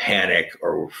panic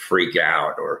or freak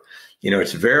out, or,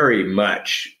 it's very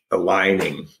much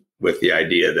aligning with the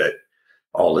idea that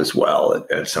all is well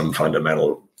at some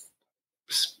fundamental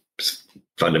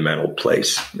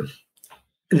place.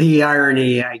 The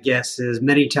irony, I guess, is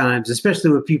many times, especially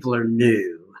when people are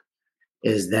new,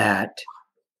 is that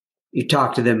you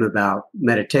talk to them about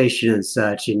meditation and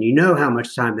such, and how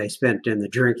much time they spent in the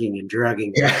drinking and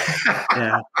drugging.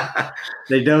 Yeah.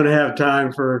 They don't have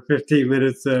time for 15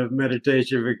 minutes of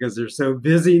meditation because they're so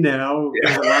busy now.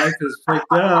 Yeah. Their life is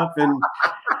picked up. And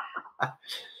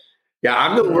yeah,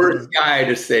 I'm the worst guy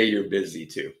to say you're busy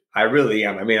too. I really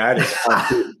am. I mean, I just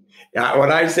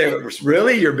when I say,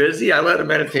 really, you're busy? I led a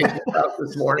meditation class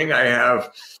this morning. I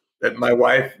have that my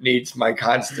wife needs my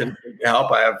constant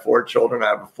help. I have 4 children. I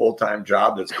have a full-time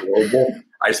job that's global.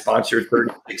 I sponsor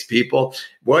 36 people.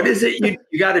 What is it?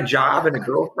 You got a job and a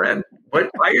girlfriend? Why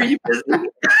are you busy?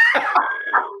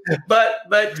 But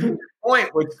to the point,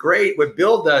 what's great, what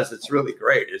Bill does, it's really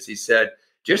great, is he said,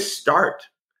 just start,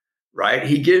 right?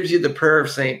 He gives you the prayer of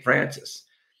St. Francis.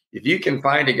 If you can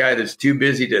find a guy that's too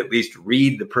busy to at least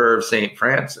read the prayer of St.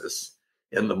 Francis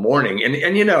in the morning, and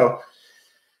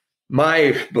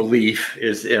my belief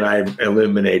is, and I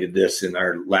illuminated this in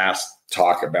our last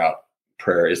talk about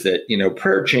prayer, is that,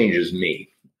 prayer changes me.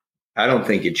 I don't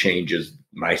think it changes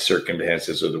my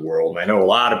circumstances of the world. And I know a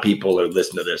lot of people that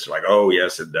listen to this are like, oh,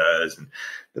 yes, it does. And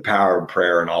the power of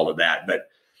prayer and all of that. But,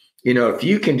 if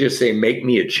you can just say, make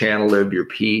me a channel of your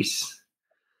peace,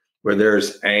 where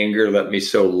there's anger, let me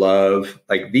sow love,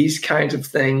 like these kinds of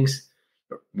things.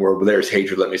 Where there's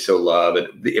hatred, let me sow love. And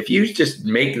if you just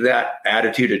make that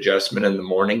attitude adjustment in the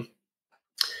morning,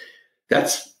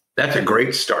 that's a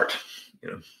great start.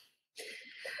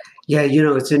 Yeah,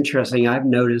 it's interesting. I've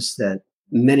noticed that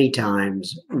many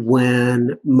times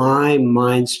when my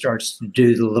mind starts to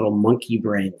do the little monkey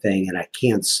brain thing and I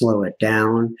can't slow it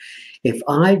down, if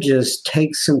I just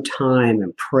take some time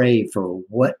and pray for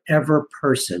whatever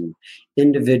person,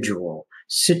 individual,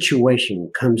 situation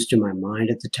comes to my mind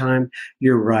at the time,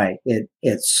 you're right. It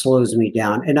slows me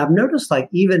down. And I've noticed,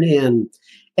 even in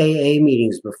AA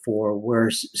meetings before, where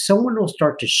someone will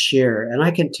start to share, and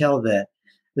I can tell that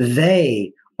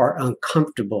they are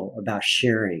uncomfortable about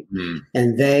sharing.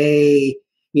 And they,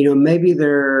 maybe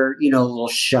they're, a little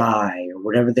shy or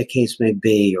whatever the case may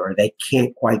be, or they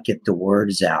can't quite get the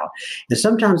words out. And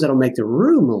sometimes it'll make the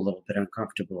room a little bit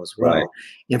uncomfortable as well. Right.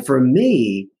 And for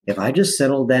me, if I just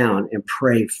settle down and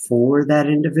pray for that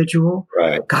individual,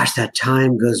 right, gosh, that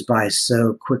time goes by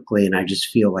so quickly and I just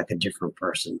feel like a different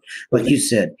person. Like you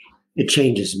said, it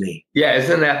changes me. Yeah,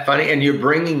 isn't that funny? And you're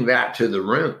bringing that to the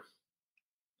room.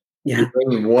 Yeah. You're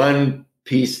bringing one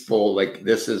peaceful,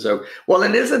 this is okay. Well,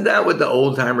 and isn't that what the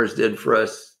old timers did for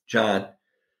us, John?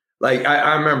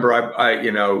 I remember I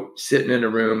sitting in a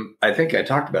room, I think I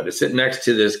talked about it, sitting next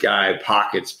to this guy,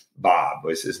 pockets Bob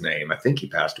was his name. I think he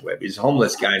passed away, but he's a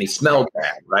homeless guy and he smelled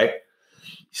bad, right?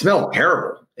 He smelled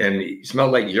terrible and he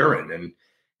smelled like urine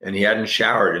and he hadn't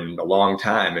showered in a long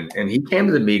time. And he came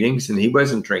to the meetings and he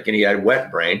wasn't drinking. He had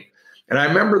wet brain. And I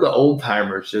remember the old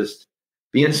timers just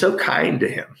being so kind to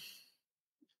him.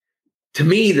 To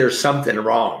me, there's something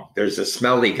wrong. There's a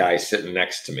smelly guy sitting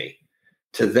next to me.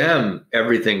 To them,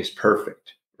 everything's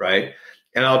perfect, right?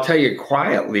 And I'll tell you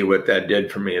quietly what that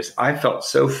did for me is I felt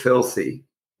so filthy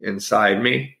inside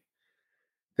me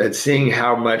that seeing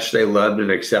how much they loved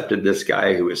and accepted this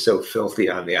guy who was so filthy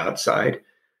on the outside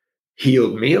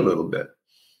healed me a little bit.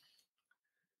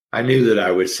 I knew that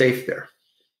I was safe there,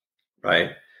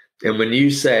 right? And when you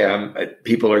say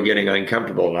people are getting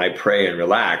uncomfortable and I pray and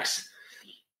relax,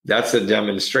 that's a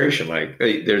demonstration. Like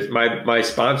there's my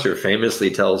sponsor famously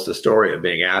tells the story of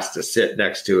being asked to sit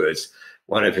next to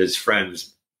one of his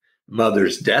friend's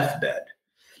mother's deathbed.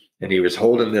 And he was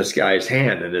holding this guy's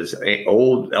hand and his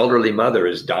old elderly mother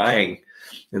is dying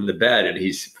in the bed and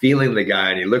he's feeling the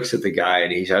guy and he looks at the guy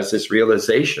and he has this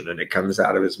realization and it comes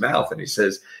out of his mouth and he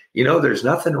says, there's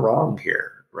nothing wrong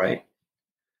here, right?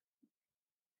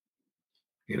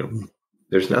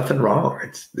 There's nothing wrong.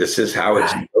 This is how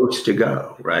it's supposed to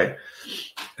go, right?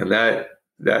 And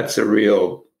that's a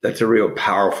real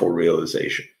powerful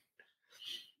realization.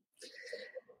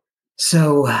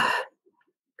 So,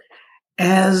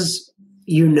 as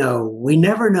you know, we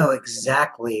never know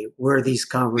exactly where these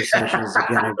conversations are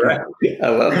going to go. Right. I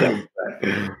love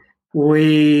that.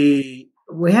 We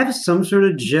have some sort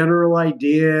of general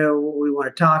idea what we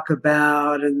want to talk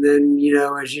about, and then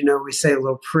as you know, we say a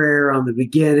little prayer on the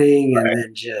beginning, and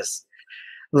then just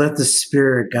let the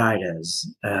Spirit guide us.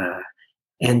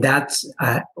 And that's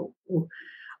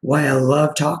why I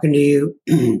love talking to you,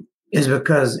 is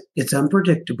because it's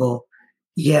unpredictable,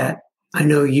 yet I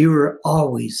know you are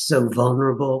always so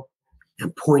vulnerable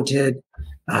and pointed,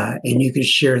 and you can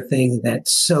share things that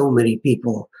so many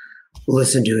people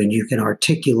listen to, and you can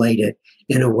articulate it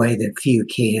in a way that few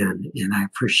can, and I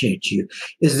appreciate you.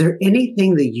 Is there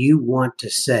anything that you want to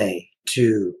say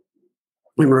in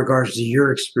regards to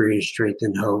your experience, strength,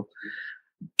 and hope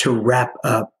to wrap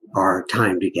up our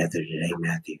time together today,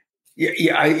 Matthew?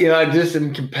 Yeah, I just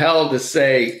am compelled to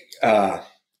say,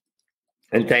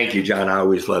 and thank you, John. I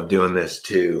always love doing this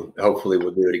too. Hopefully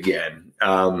we'll do it again.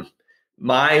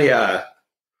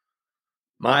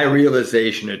 My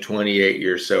realization at 28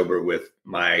 years sober with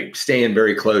my staying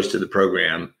very close to the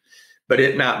program, but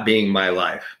it not being my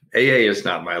life. AA is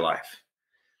not my life.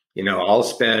 I'll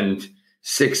spend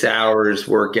 6 hours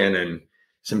working and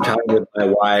some time with my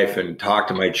wife and talk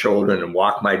to my children and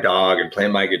walk my dog and play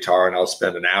my guitar. And I'll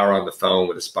spend an hour on the phone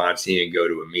with a sponsee and go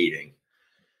to a meeting.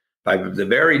 By the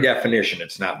very definition,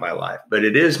 it's not my life, but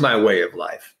it is my way of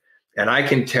life. And I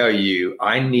can tell you,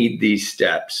 I need these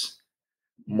steps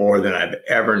more than I've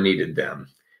ever needed them,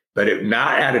 but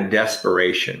not out of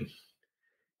desperation,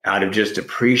 out of just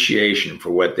appreciation for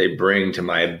what they bring to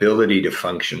my ability to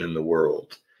function in the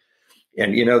world.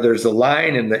 And, there's a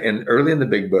line early in the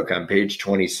big book on page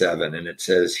 27, and it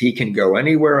says, he can go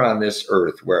anywhere on this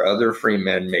earth where other free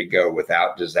men may go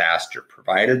without disaster,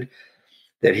 provided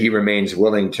that he remains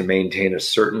willing to maintain a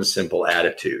certain simple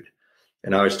attitude.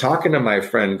 And I was talking to my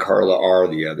friend Carla R.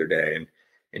 the other day,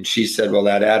 and she said, well,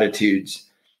 that attitude's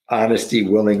honesty,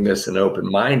 willingness, and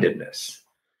open-mindedness.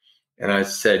 And I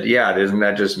said, yeah, doesn't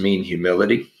that just mean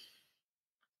humility?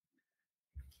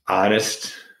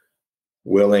 Honest,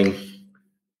 willing,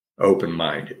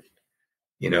 open-minded.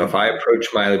 If I approach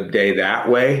my day that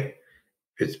way,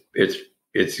 it's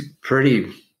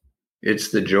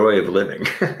the joy of living.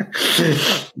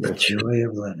 The joy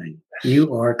of living.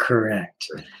 You are correct.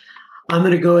 I'm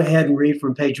going to go ahead and read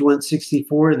from page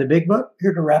 164 of the big book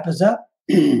here to wrap us up.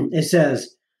 It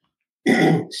says,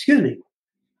 excuse me,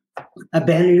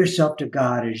 abandon yourself to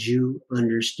God as you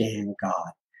understand God.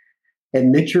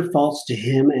 Admit your faults to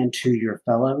him and to your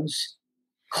fellows.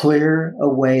 Clear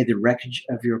away the wreckage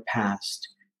of your past.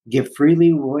 Give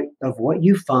freely of what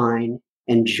you find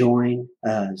and join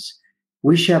us.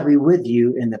 We shall be with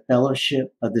you in the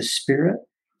fellowship of the Spirit,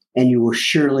 and you will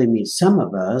surely meet some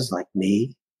of us, like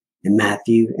me and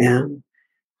Matthew M.,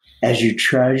 as you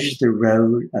trudge the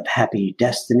road of happy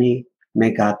destiny.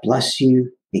 May God bless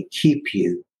you and keep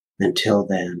you until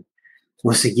then.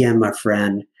 Once again, my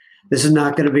friend, this is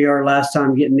not going to be our last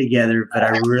time getting together, but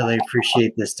I really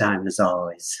appreciate this time as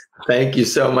always. Thank you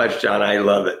so much, John. I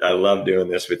love it. I love doing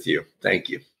this with you. Thank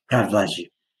you. God bless you.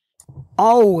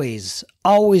 Always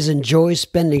enjoy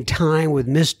spending time with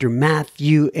Mr.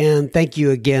 Matthew M. Thank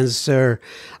you again, sir.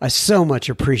 I so much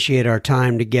appreciate our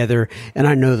time together, and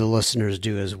I know the listeners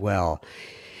do as well.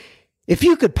 If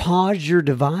you could pause your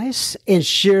device and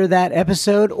share that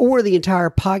episode or the entire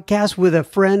podcast with a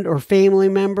friend or family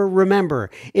member, remember,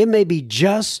 it may be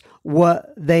just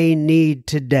what they need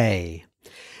today.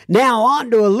 Now on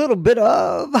to a little bit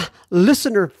of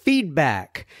listener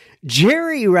feedback.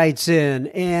 Jerry writes in,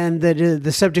 and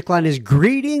the subject line is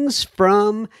Greetings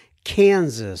from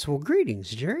Kansas. Well,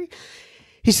 greetings, Jerry.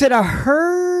 He said, I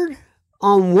heard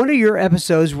on one of your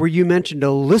episodes where you mentioned a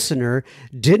listener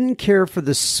didn't care for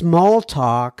the small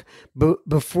talk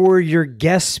before your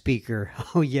guest speaker.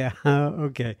 Oh, yeah.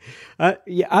 Okay.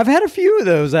 Yeah, I've had a few of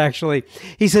those, actually.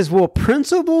 He says, well,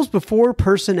 principles before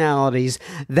personalities.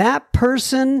 That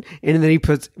person, and then he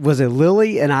puts, was it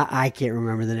Lily? And I can't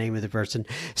remember the name of the person.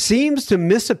 Seems to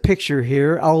miss a picture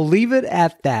here. I'll leave it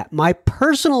at that. My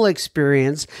personal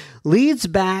experience leads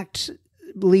back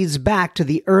to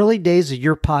the early days of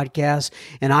your podcast,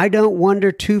 and I don't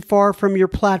wander too far from your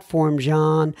platform,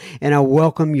 John, and I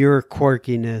welcome your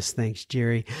quirkiness. Thanks,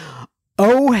 Jerry.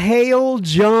 Oh, hail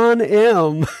John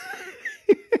M.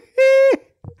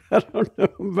 I don't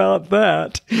know about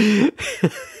that.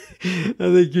 I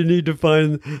think you need to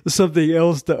find something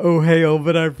else to oh hail,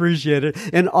 but I appreciate it.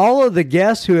 And all of the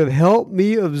guests who have helped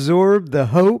me absorb the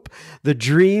hope, the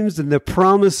dreams, and the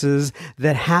promises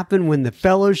that happen when the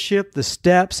fellowship, the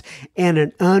steps, and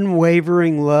an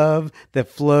unwavering love that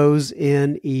flows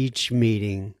in each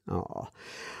meeting. Oh.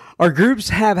 Our groups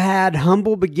have had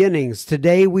humble beginnings.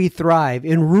 Today we thrive.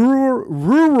 In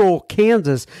rural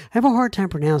Kansas, I have a hard time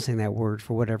pronouncing that word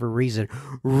for whatever reason.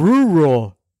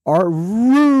 Rural.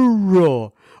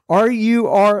 R-U-R-A-L.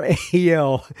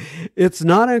 It's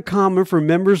not uncommon for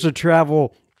members to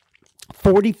travel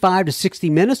 45 to 60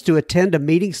 minutes to attend a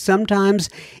meeting, sometimes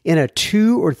in a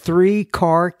 2 or 3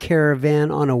 car caravan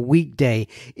on a weekday.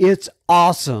 It's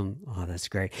awesome. Oh, that's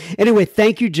great. Anyway,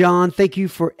 thank you, John. Thank you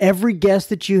for every guest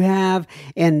that you have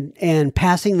and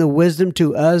passing the wisdom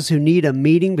to us who need a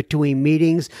meeting between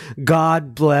meetings.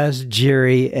 God bless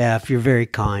Jerry F. You're very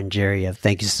kind, Jerry F.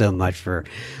 Thank you so much for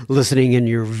listening and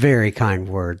your very kind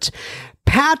words.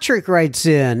 Patrick writes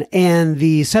in, and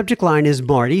the subject line is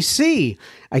Marty C.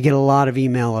 I get a lot of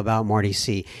email about Marty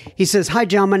C. He says, hi,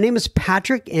 John, my name is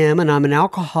Patrick M., and I'm an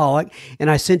alcoholic,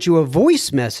 and I sent you a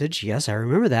voice message, yes, I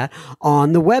remember that,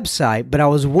 on the website, but I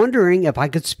was wondering if I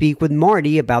could speak with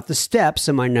Marty about the steps,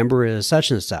 and my number is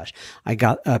such and such. I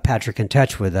got Patrick in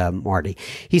touch with Marty.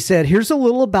 He said, here's a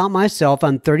little about myself.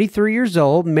 I'm 33 years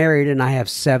old, married, and I have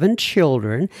 7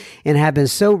 children, and have been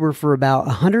sober for about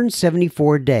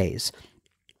 174 days.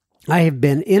 I have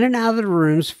been in and out of the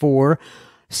rooms for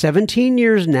 17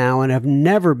 years now and have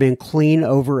never been clean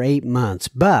over 8 months.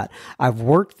 But I've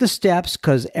worked the steps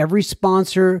because every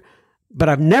sponsor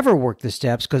I've never worked the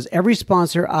steps because every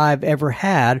sponsor I've ever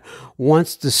had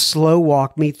wants to slow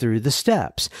walk me through the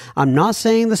steps. I'm not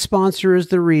saying the sponsor is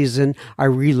the reason I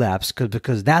relapsed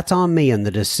because that's on me and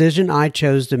the decision I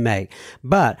chose to make.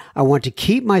 But I want to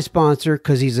keep my sponsor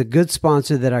because he's a good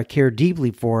sponsor that I care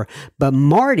deeply for. But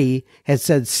Marty had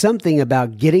said something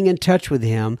about getting in touch with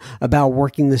him about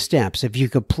working the steps. If you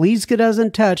could please get us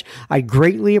in touch, I'd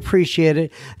greatly appreciate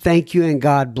it. Thank you and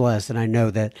God bless. And I know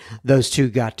that those two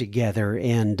got together.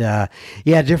 And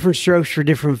different strokes for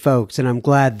different folks. And I'm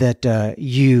glad that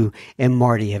you and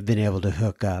Marty have been able to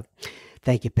hook up.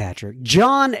 Thank you, Patrick.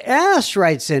 John S.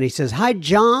 writes in. He says, hi,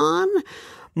 John.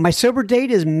 My sober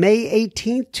date is May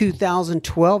 18th,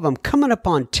 2012. I'm coming up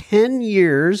on 10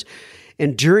 years.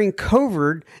 And during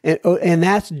COVID, and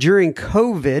that's during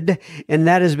COVID, and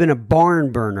that has been a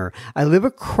barn burner. I live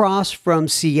across from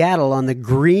Seattle on the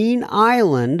Green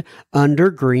Island under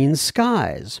green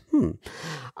skies.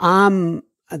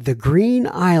 The Green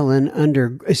Island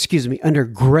under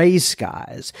gray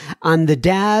skies. I'm the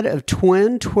dad of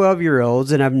twin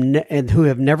 12-year-olds and who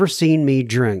have never seen me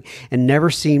drink and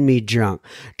never seen me drunk.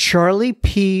 Charlie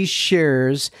P.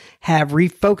 shares have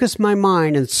refocused my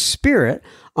mind and spirit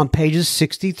on pages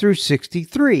 60 through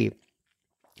 63.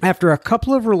 After a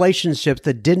couple of relationships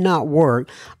that did not work,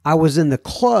 I was in the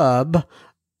club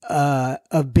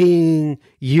of being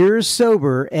years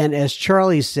sober and, as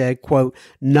Charlie said, quote,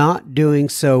 not doing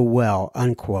so well,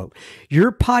 unquote.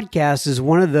 Your podcast is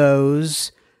one of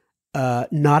those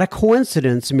not a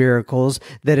coincidence miracles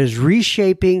that is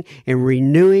reshaping and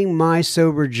renewing my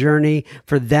sober journey.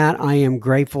 For that, I am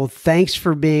grateful. Thanks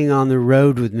for being on the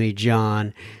road with me,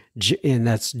 John. And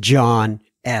that's John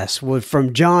S. Well,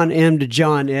 from John M. to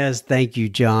John S. Thank you,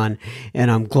 John.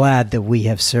 And I'm glad that we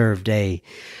have served a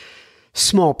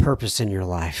small purpose in your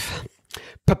life.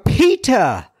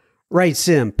 Pepita writes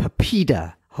in.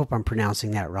 Pepita. hope I'm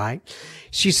pronouncing that right.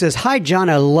 She says, "Hi,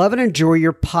 John. I love and enjoy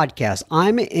your podcast.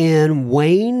 I'm in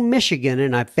Wayne, Michigan,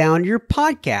 and I found your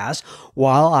podcast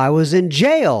while I was in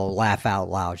jail." Laugh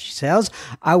out loud. She says,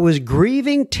 "I was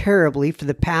grieving terribly for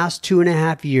the past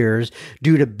 2.5 years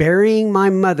due to burying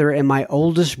my mother and my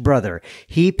oldest brother.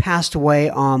 He passed away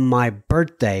on my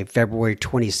birthday, February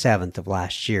 27th of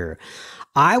last year.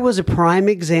 I was a prime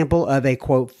example of a,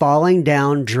 quote, falling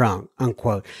down drunk,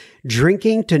 unquote,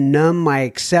 drinking to numb my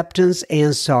acceptance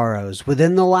and sorrows.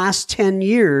 Within the last 10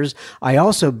 years, I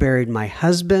also buried my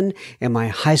husband and my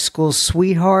high school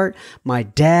sweetheart, my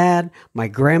dad, my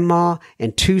grandma,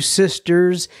 and 2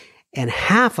 sisters, and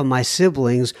half of my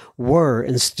siblings were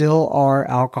and still are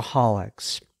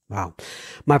alcoholics." Wow.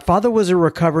 "My father was a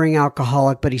recovering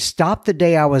alcoholic, but he stopped the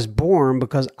day I was born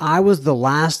because I was the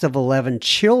last of 11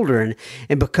 children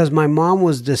and because my mom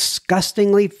was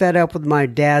disgustingly fed up with my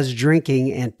dad's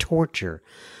drinking and torture.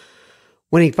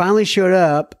 When he finally showed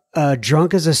up,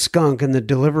 drunk as a skunk in the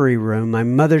delivery room, my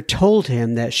mother told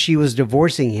him that she was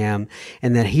divorcing him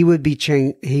and that he would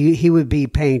be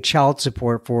paying child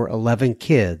support for 11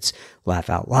 kids. Laugh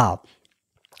out loud.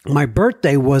 My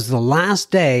birthday was the last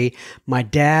day my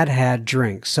dad had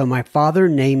drinks, so my father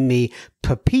named me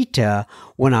Pepita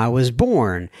when I was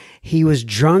born. He was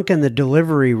drunk in the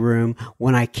delivery room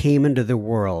when I came into the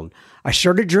world. I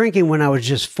started drinking when I was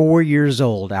just 4 years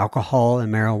old, alcohol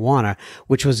and marijuana,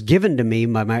 which was given to me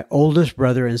by my oldest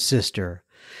brother and sister."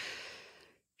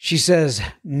 She says,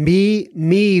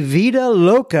 Mi Vida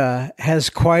Loca has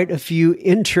quite a few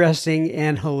interesting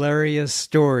and hilarious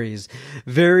stories.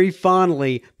 Very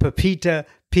fondly, Pepita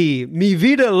P. Mi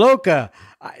Vida Loca.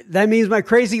 That means my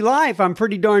crazy life, I'm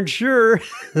pretty darn sure.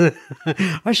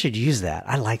 I should use that.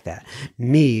 I like that.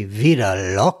 Mi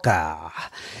Vida Loca.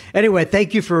 Anyway,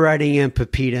 thank you for writing in,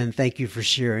 Pepita, and thank you for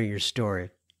sharing your story.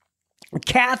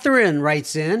 Catherine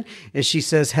writes in and she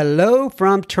says, "Hello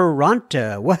from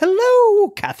Toronto." Well, hello,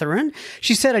 Catherine.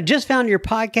 She said, "I just found your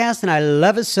podcast and I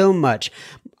love it so much.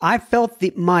 I felt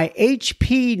my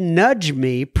HP nudge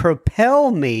me,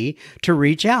 propel me to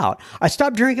reach out. I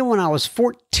stopped drinking when I was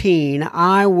 14.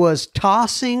 I was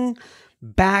tossing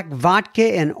back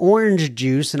vodka and orange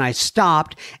juice, and I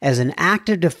stopped as an act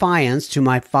of defiance to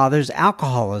my father's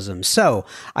alcoholism. So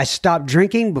I stopped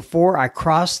drinking before I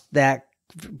crossed the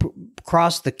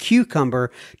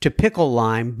cucumber to pickle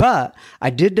line, but I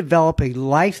did develop a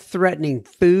life-threatening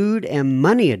food and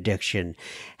money addiction.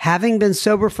 Having been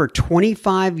sober for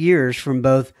 25 years from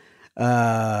both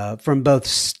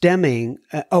stemming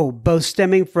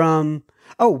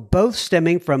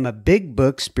from a big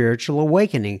book, Spiritual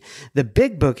Awakening. The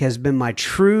big book has been my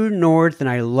true north, and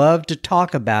I love to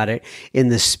talk about it in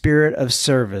the spirit of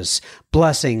service.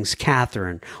 Blessings,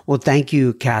 Catherine." Well, thank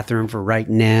you, Catherine, for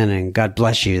writing in, and God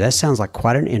bless you. That sounds like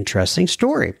quite an interesting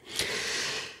story.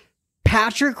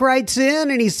 Patrick writes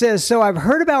in and he says, "So I've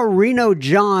heard about Reno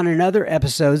John in other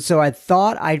episodes, so I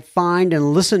thought I'd find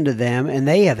and listen to them, and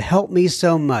they have helped me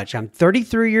so much. I'm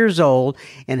 33 years old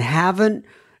and haven't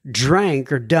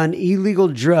drank or done illegal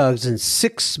drugs in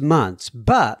 6 months,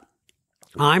 but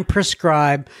I'm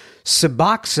prescribed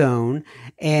Suboxone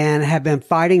and have been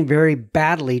fighting very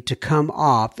badly to come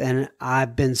off, and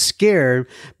I've been scared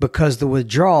because the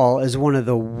withdrawal is one of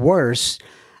the worst.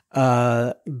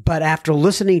 But after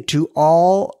listening to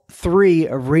all 3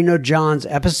 of Reno John's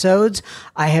episodes,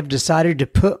 I have decided to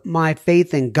put my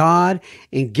faith in God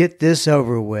and get this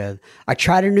over with. I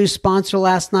tried a new sponsor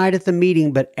last night at the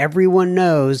meeting, but everyone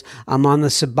knows I'm on the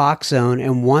Suboxone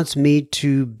and wants me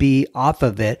to be off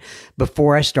of it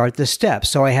before I start the steps,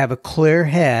 so I have a clear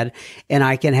head and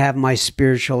I can have my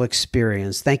spiritual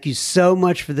experience. Thank you so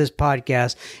much for this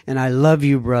podcast, and I love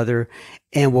you, brother.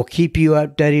 And we'll keep you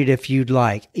updated if you'd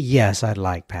like." Yes, I'd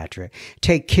like, Patrick.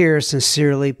 Take care.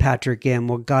 Sincerely, Patrick M.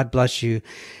 Well, God bless you.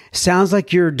 Sounds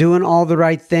like you're doing all the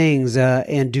right things,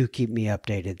 and do keep me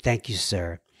updated. Thank you,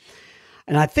 sir.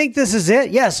 And I think this is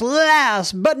it. Yes,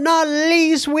 last but not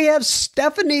least, we have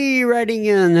Stephanie writing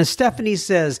in. And Stephanie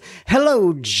says,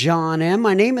 "Hello, John M.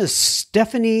 My name is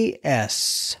Stephanie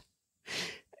S."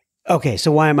 Okay,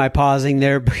 so why am I pausing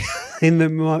there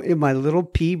in my little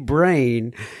pea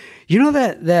brain? You know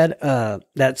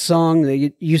that song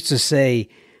that used to say,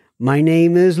 "My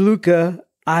name is Luca,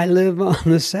 I live on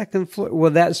the 2nd floor."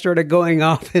 Well, that started going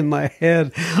off in my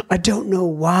head. I don't know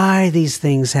why these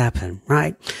things happen,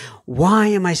 right? Why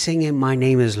am I singing "My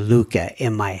name is Luca"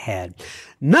 in my head?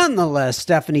 Nonetheless,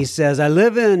 Stephanie says, "I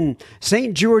live in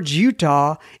St. George,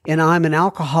 Utah, and I'm an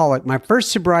alcoholic. My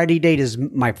first sobriety date is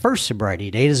March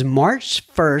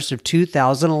 1st of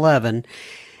 2011.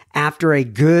 After a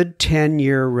good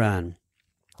 10-year run.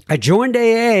 I joined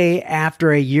AA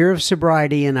after a year of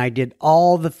sobriety, and I did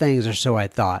all the things, or so I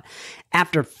thought.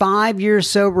 After 5 years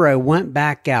sober, I went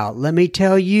back out. Let me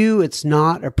tell you, it's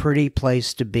not a pretty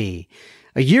place to be.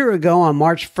 A year ago, on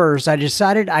March 1st, I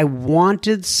decided I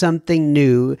wanted something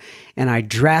new, and I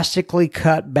drastically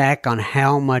cut back on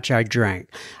how much I drank.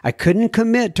 I couldn't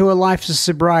commit to a life of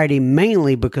sobriety,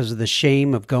 mainly because of the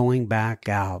shame of going back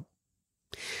out.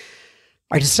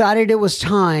 I decided it was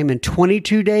time, and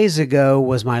 22 days ago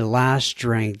was my last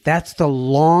drink. That's the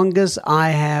longest I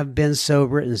have been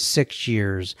sober in 6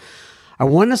 years. I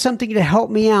wanted something to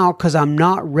help me out because I'm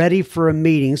not ready for a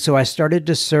meeting, so I started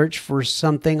to search for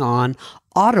something on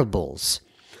Audibles.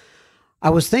 I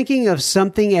was thinking of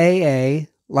something AA,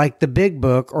 like the Big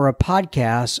Book or a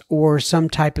podcast or some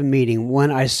type of meeting.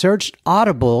 When I searched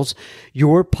Audibles,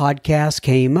 your podcast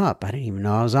came up. I didn't even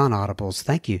know I was on Audibles.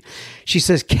 Thank you. She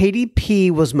says,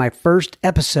 KDP was my first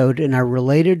episode, and I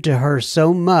related to her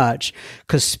so much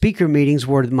because speaker meetings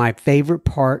were my favorite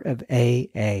part of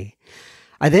AA.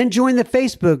 I then joined the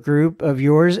Facebook group of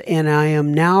yours, and I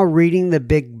am now reading the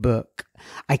Big Book.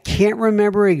 I can't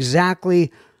remember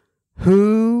exactly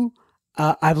who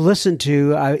I've listened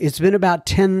to. It's been about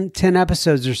 10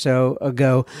 episodes or so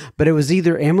ago, but it was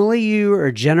either Emily U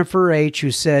or Jennifer H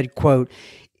who said, quote,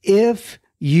 "If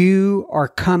you are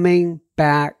coming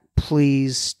back,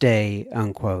 please stay,"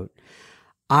 unquote.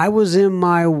 I was on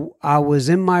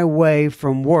my way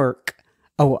from work.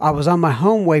 I was on my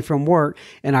home way from work,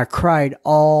 and I cried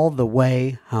all the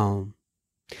way home.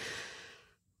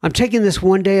 I'm taking this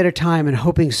one day at a time and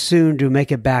hoping soon to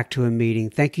make it back to a meeting.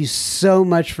 Thank you so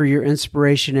much for your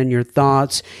inspiration and your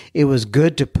thoughts. It was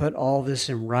good to put all this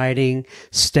in writing.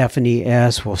 Stephanie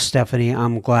S. Well, Stephanie,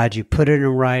 I'm glad you put it in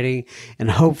writing, and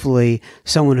hopefully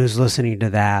someone who's listening to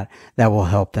that will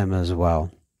help them as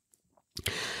well.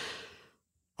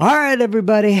 All right,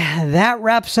 everybody, that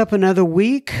wraps up another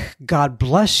week. God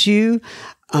bless you.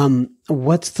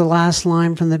 What's the last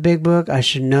line from the Big Book? I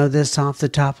should know this off the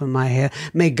top of my head.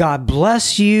 May God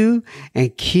bless you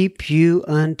and keep you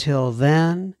until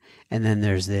then. And then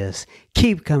there's this.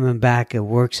 Keep coming back. It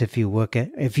works if you work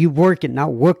it. If you work it,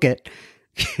 not work it.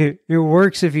 It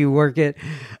works if you work it.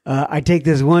 I take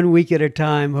this 1 week at a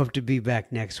time. Hope to be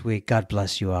back next week. God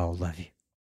bless you all. Love you.